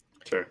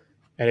 Sure.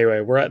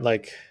 Anyway, we're at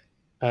like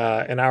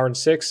an hour and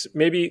 6.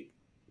 Maybe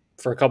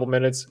for a couple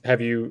minutes.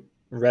 Have you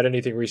read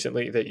anything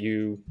recently that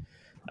you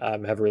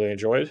have really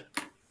enjoyed?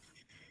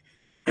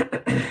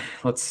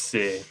 Let's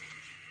see.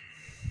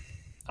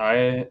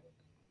 The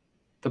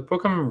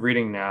book I'm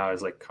reading now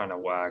is like kind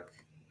of whack.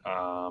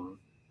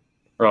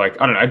 Or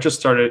like, I don't know. I just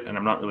started and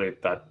I'm not really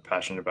that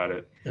passionate about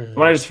it. Mm-hmm. The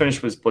one I just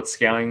finished was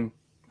Blitzscaling,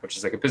 which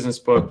is like a business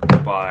book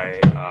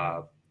by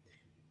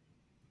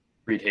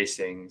Reed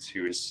Hastings,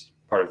 who is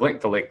part of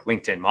the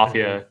LinkedIn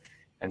Mafia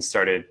and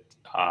started,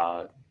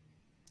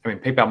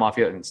 PayPal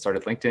Mafia and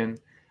started LinkedIn.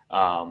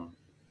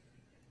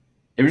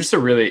 It was just a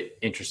really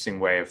interesting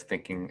way of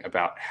thinking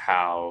about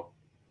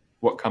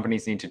what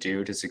companies need to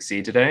do to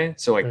succeed today.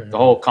 So like the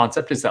whole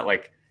concept is that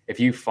like, if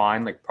you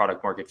find like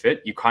product market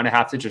fit, you kind of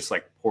have to just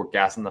like pour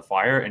gas in the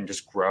fire and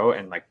just grow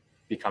and like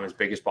become as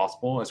big as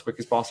possible, as quick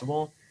as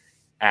possible.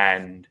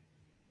 And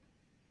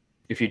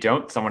if you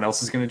don't, someone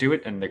else is going to do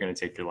it and they're going to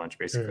take your lunch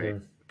basically.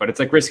 But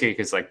it's like risky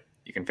because like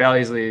you can fail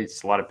easily.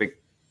 It's a lot of big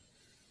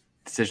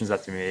decisions that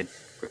have to be made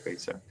quickly.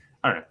 So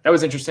I don't know. That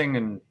was interesting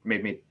and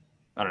made me,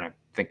 I don't know,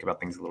 think about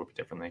things a little bit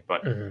differently,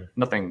 but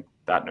nothing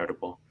that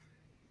notable.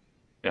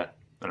 Yeah.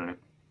 I don't know.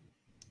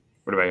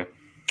 What about you?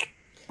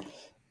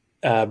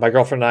 My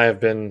girlfriend and I have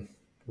been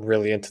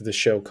really into the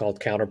show called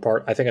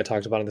Counterpart. I think I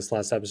talked about it in this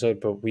last episode,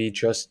 but we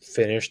just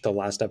finished the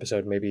last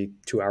episode maybe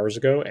 2 hours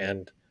ago,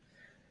 and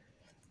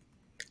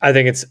I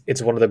think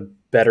it's one of the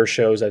better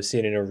shows I've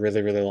seen in a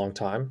really, really long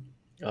time.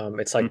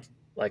 It's like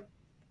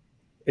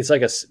it's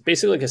like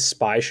basically like a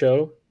spy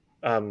show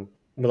with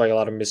like a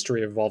lot of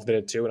mystery involved in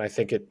it too, and I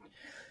think it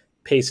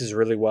paces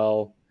really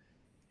well,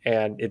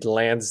 and it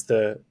lands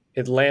the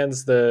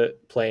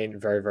plane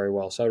very, very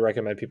well. So I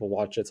recommend people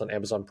watch it. It's on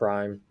Amazon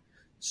Prime,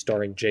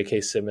 starring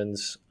J.K.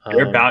 Simmons.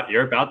 You're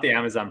about the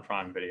Amazon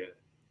Prime video.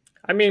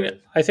 I mean, sure.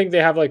 I think they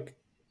have like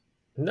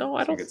no,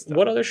 I don't.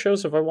 What other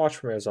shows have I watched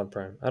from Amazon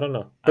Prime? I don't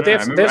know, but they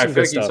have some good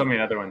stuff. You told me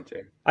another one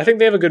too. I think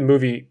they have a good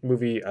movie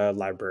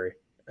library.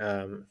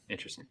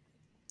 Interesting,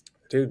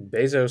 dude.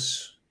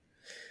 Bezos,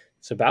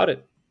 it's about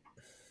it.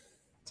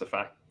 It's a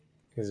fact.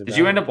 Did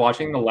you end up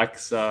watching the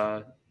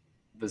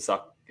the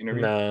Zuck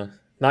interview? Nah,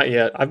 not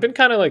yet. I've been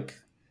kind of like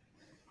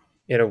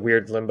in a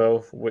weird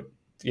limbo with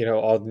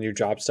all the new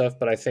job stuff,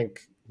 but I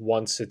think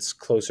once it's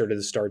closer to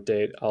the start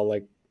date, I'll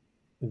like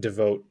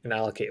devote and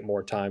allocate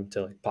more time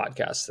to like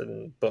podcasts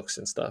and books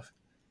and stuff.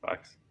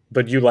 Facts.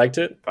 But you liked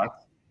it?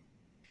 Facts.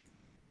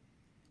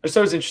 I just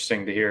thought it was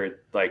interesting to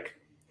hear like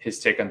his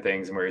take on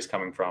things and where he's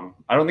coming from.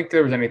 I don't think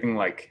there was anything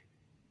like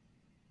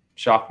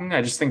shocking.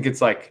 I just think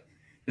it's like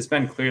this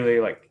man clearly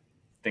like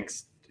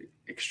thinks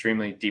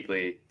extremely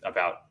deeply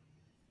about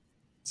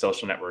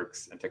social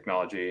networks and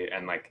technology,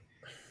 and like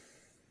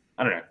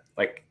I don't know,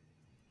 like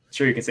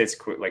sure you can say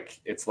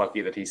it's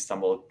lucky that he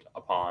stumbled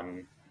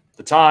upon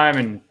the time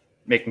and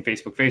making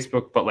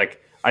Facebook, but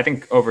like I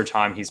think over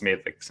time he's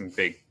made like some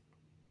big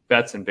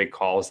bets and big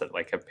calls that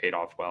like have paid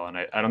off well, and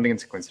I don't think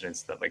it's a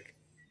coincidence that like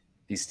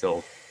he's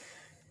still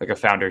like a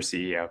founder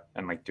CEO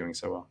and like doing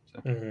so well.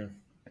 So.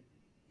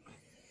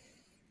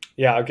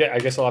 Yeah, okay. I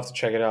guess I'll have to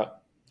check it out.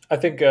 I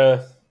think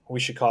we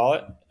should call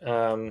it.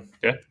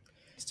 Yeah,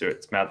 let's do it.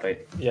 It's mad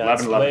late. Yeah,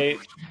 11, it's late.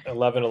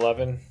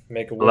 11:11.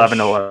 Make a wish.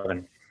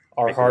 11:11.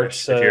 Our Make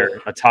hearts. If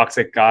you're a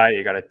toxic guy,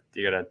 you gotta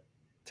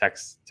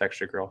text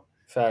your girl.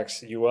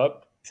 Facts. You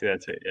up? See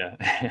that tweet?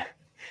 Yeah.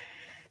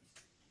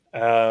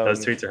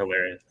 Those tweets are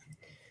hilarious.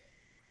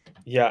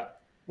 Yeah,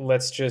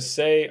 let's just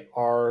say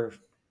our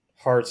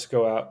hearts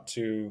go out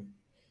to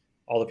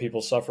all the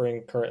people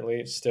suffering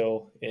currently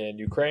still in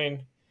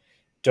Ukraine.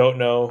 Don't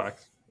know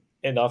Facts.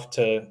 enough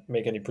to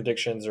make any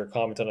predictions or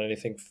comment on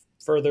anything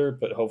further,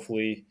 but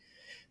hopefully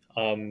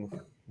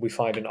we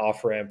find an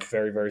off ramp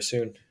very, very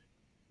soon.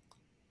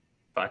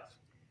 Facts.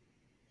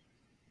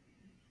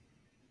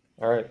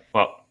 All right.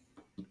 Well,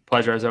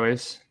 pleasure as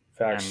always.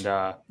 Facts.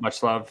 And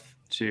much love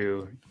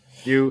to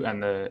you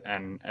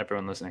and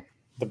everyone listening.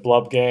 The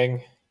Blub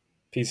Gang.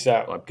 Peace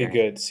out. Blub Be gang.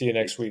 good. See you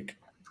next Peace. week.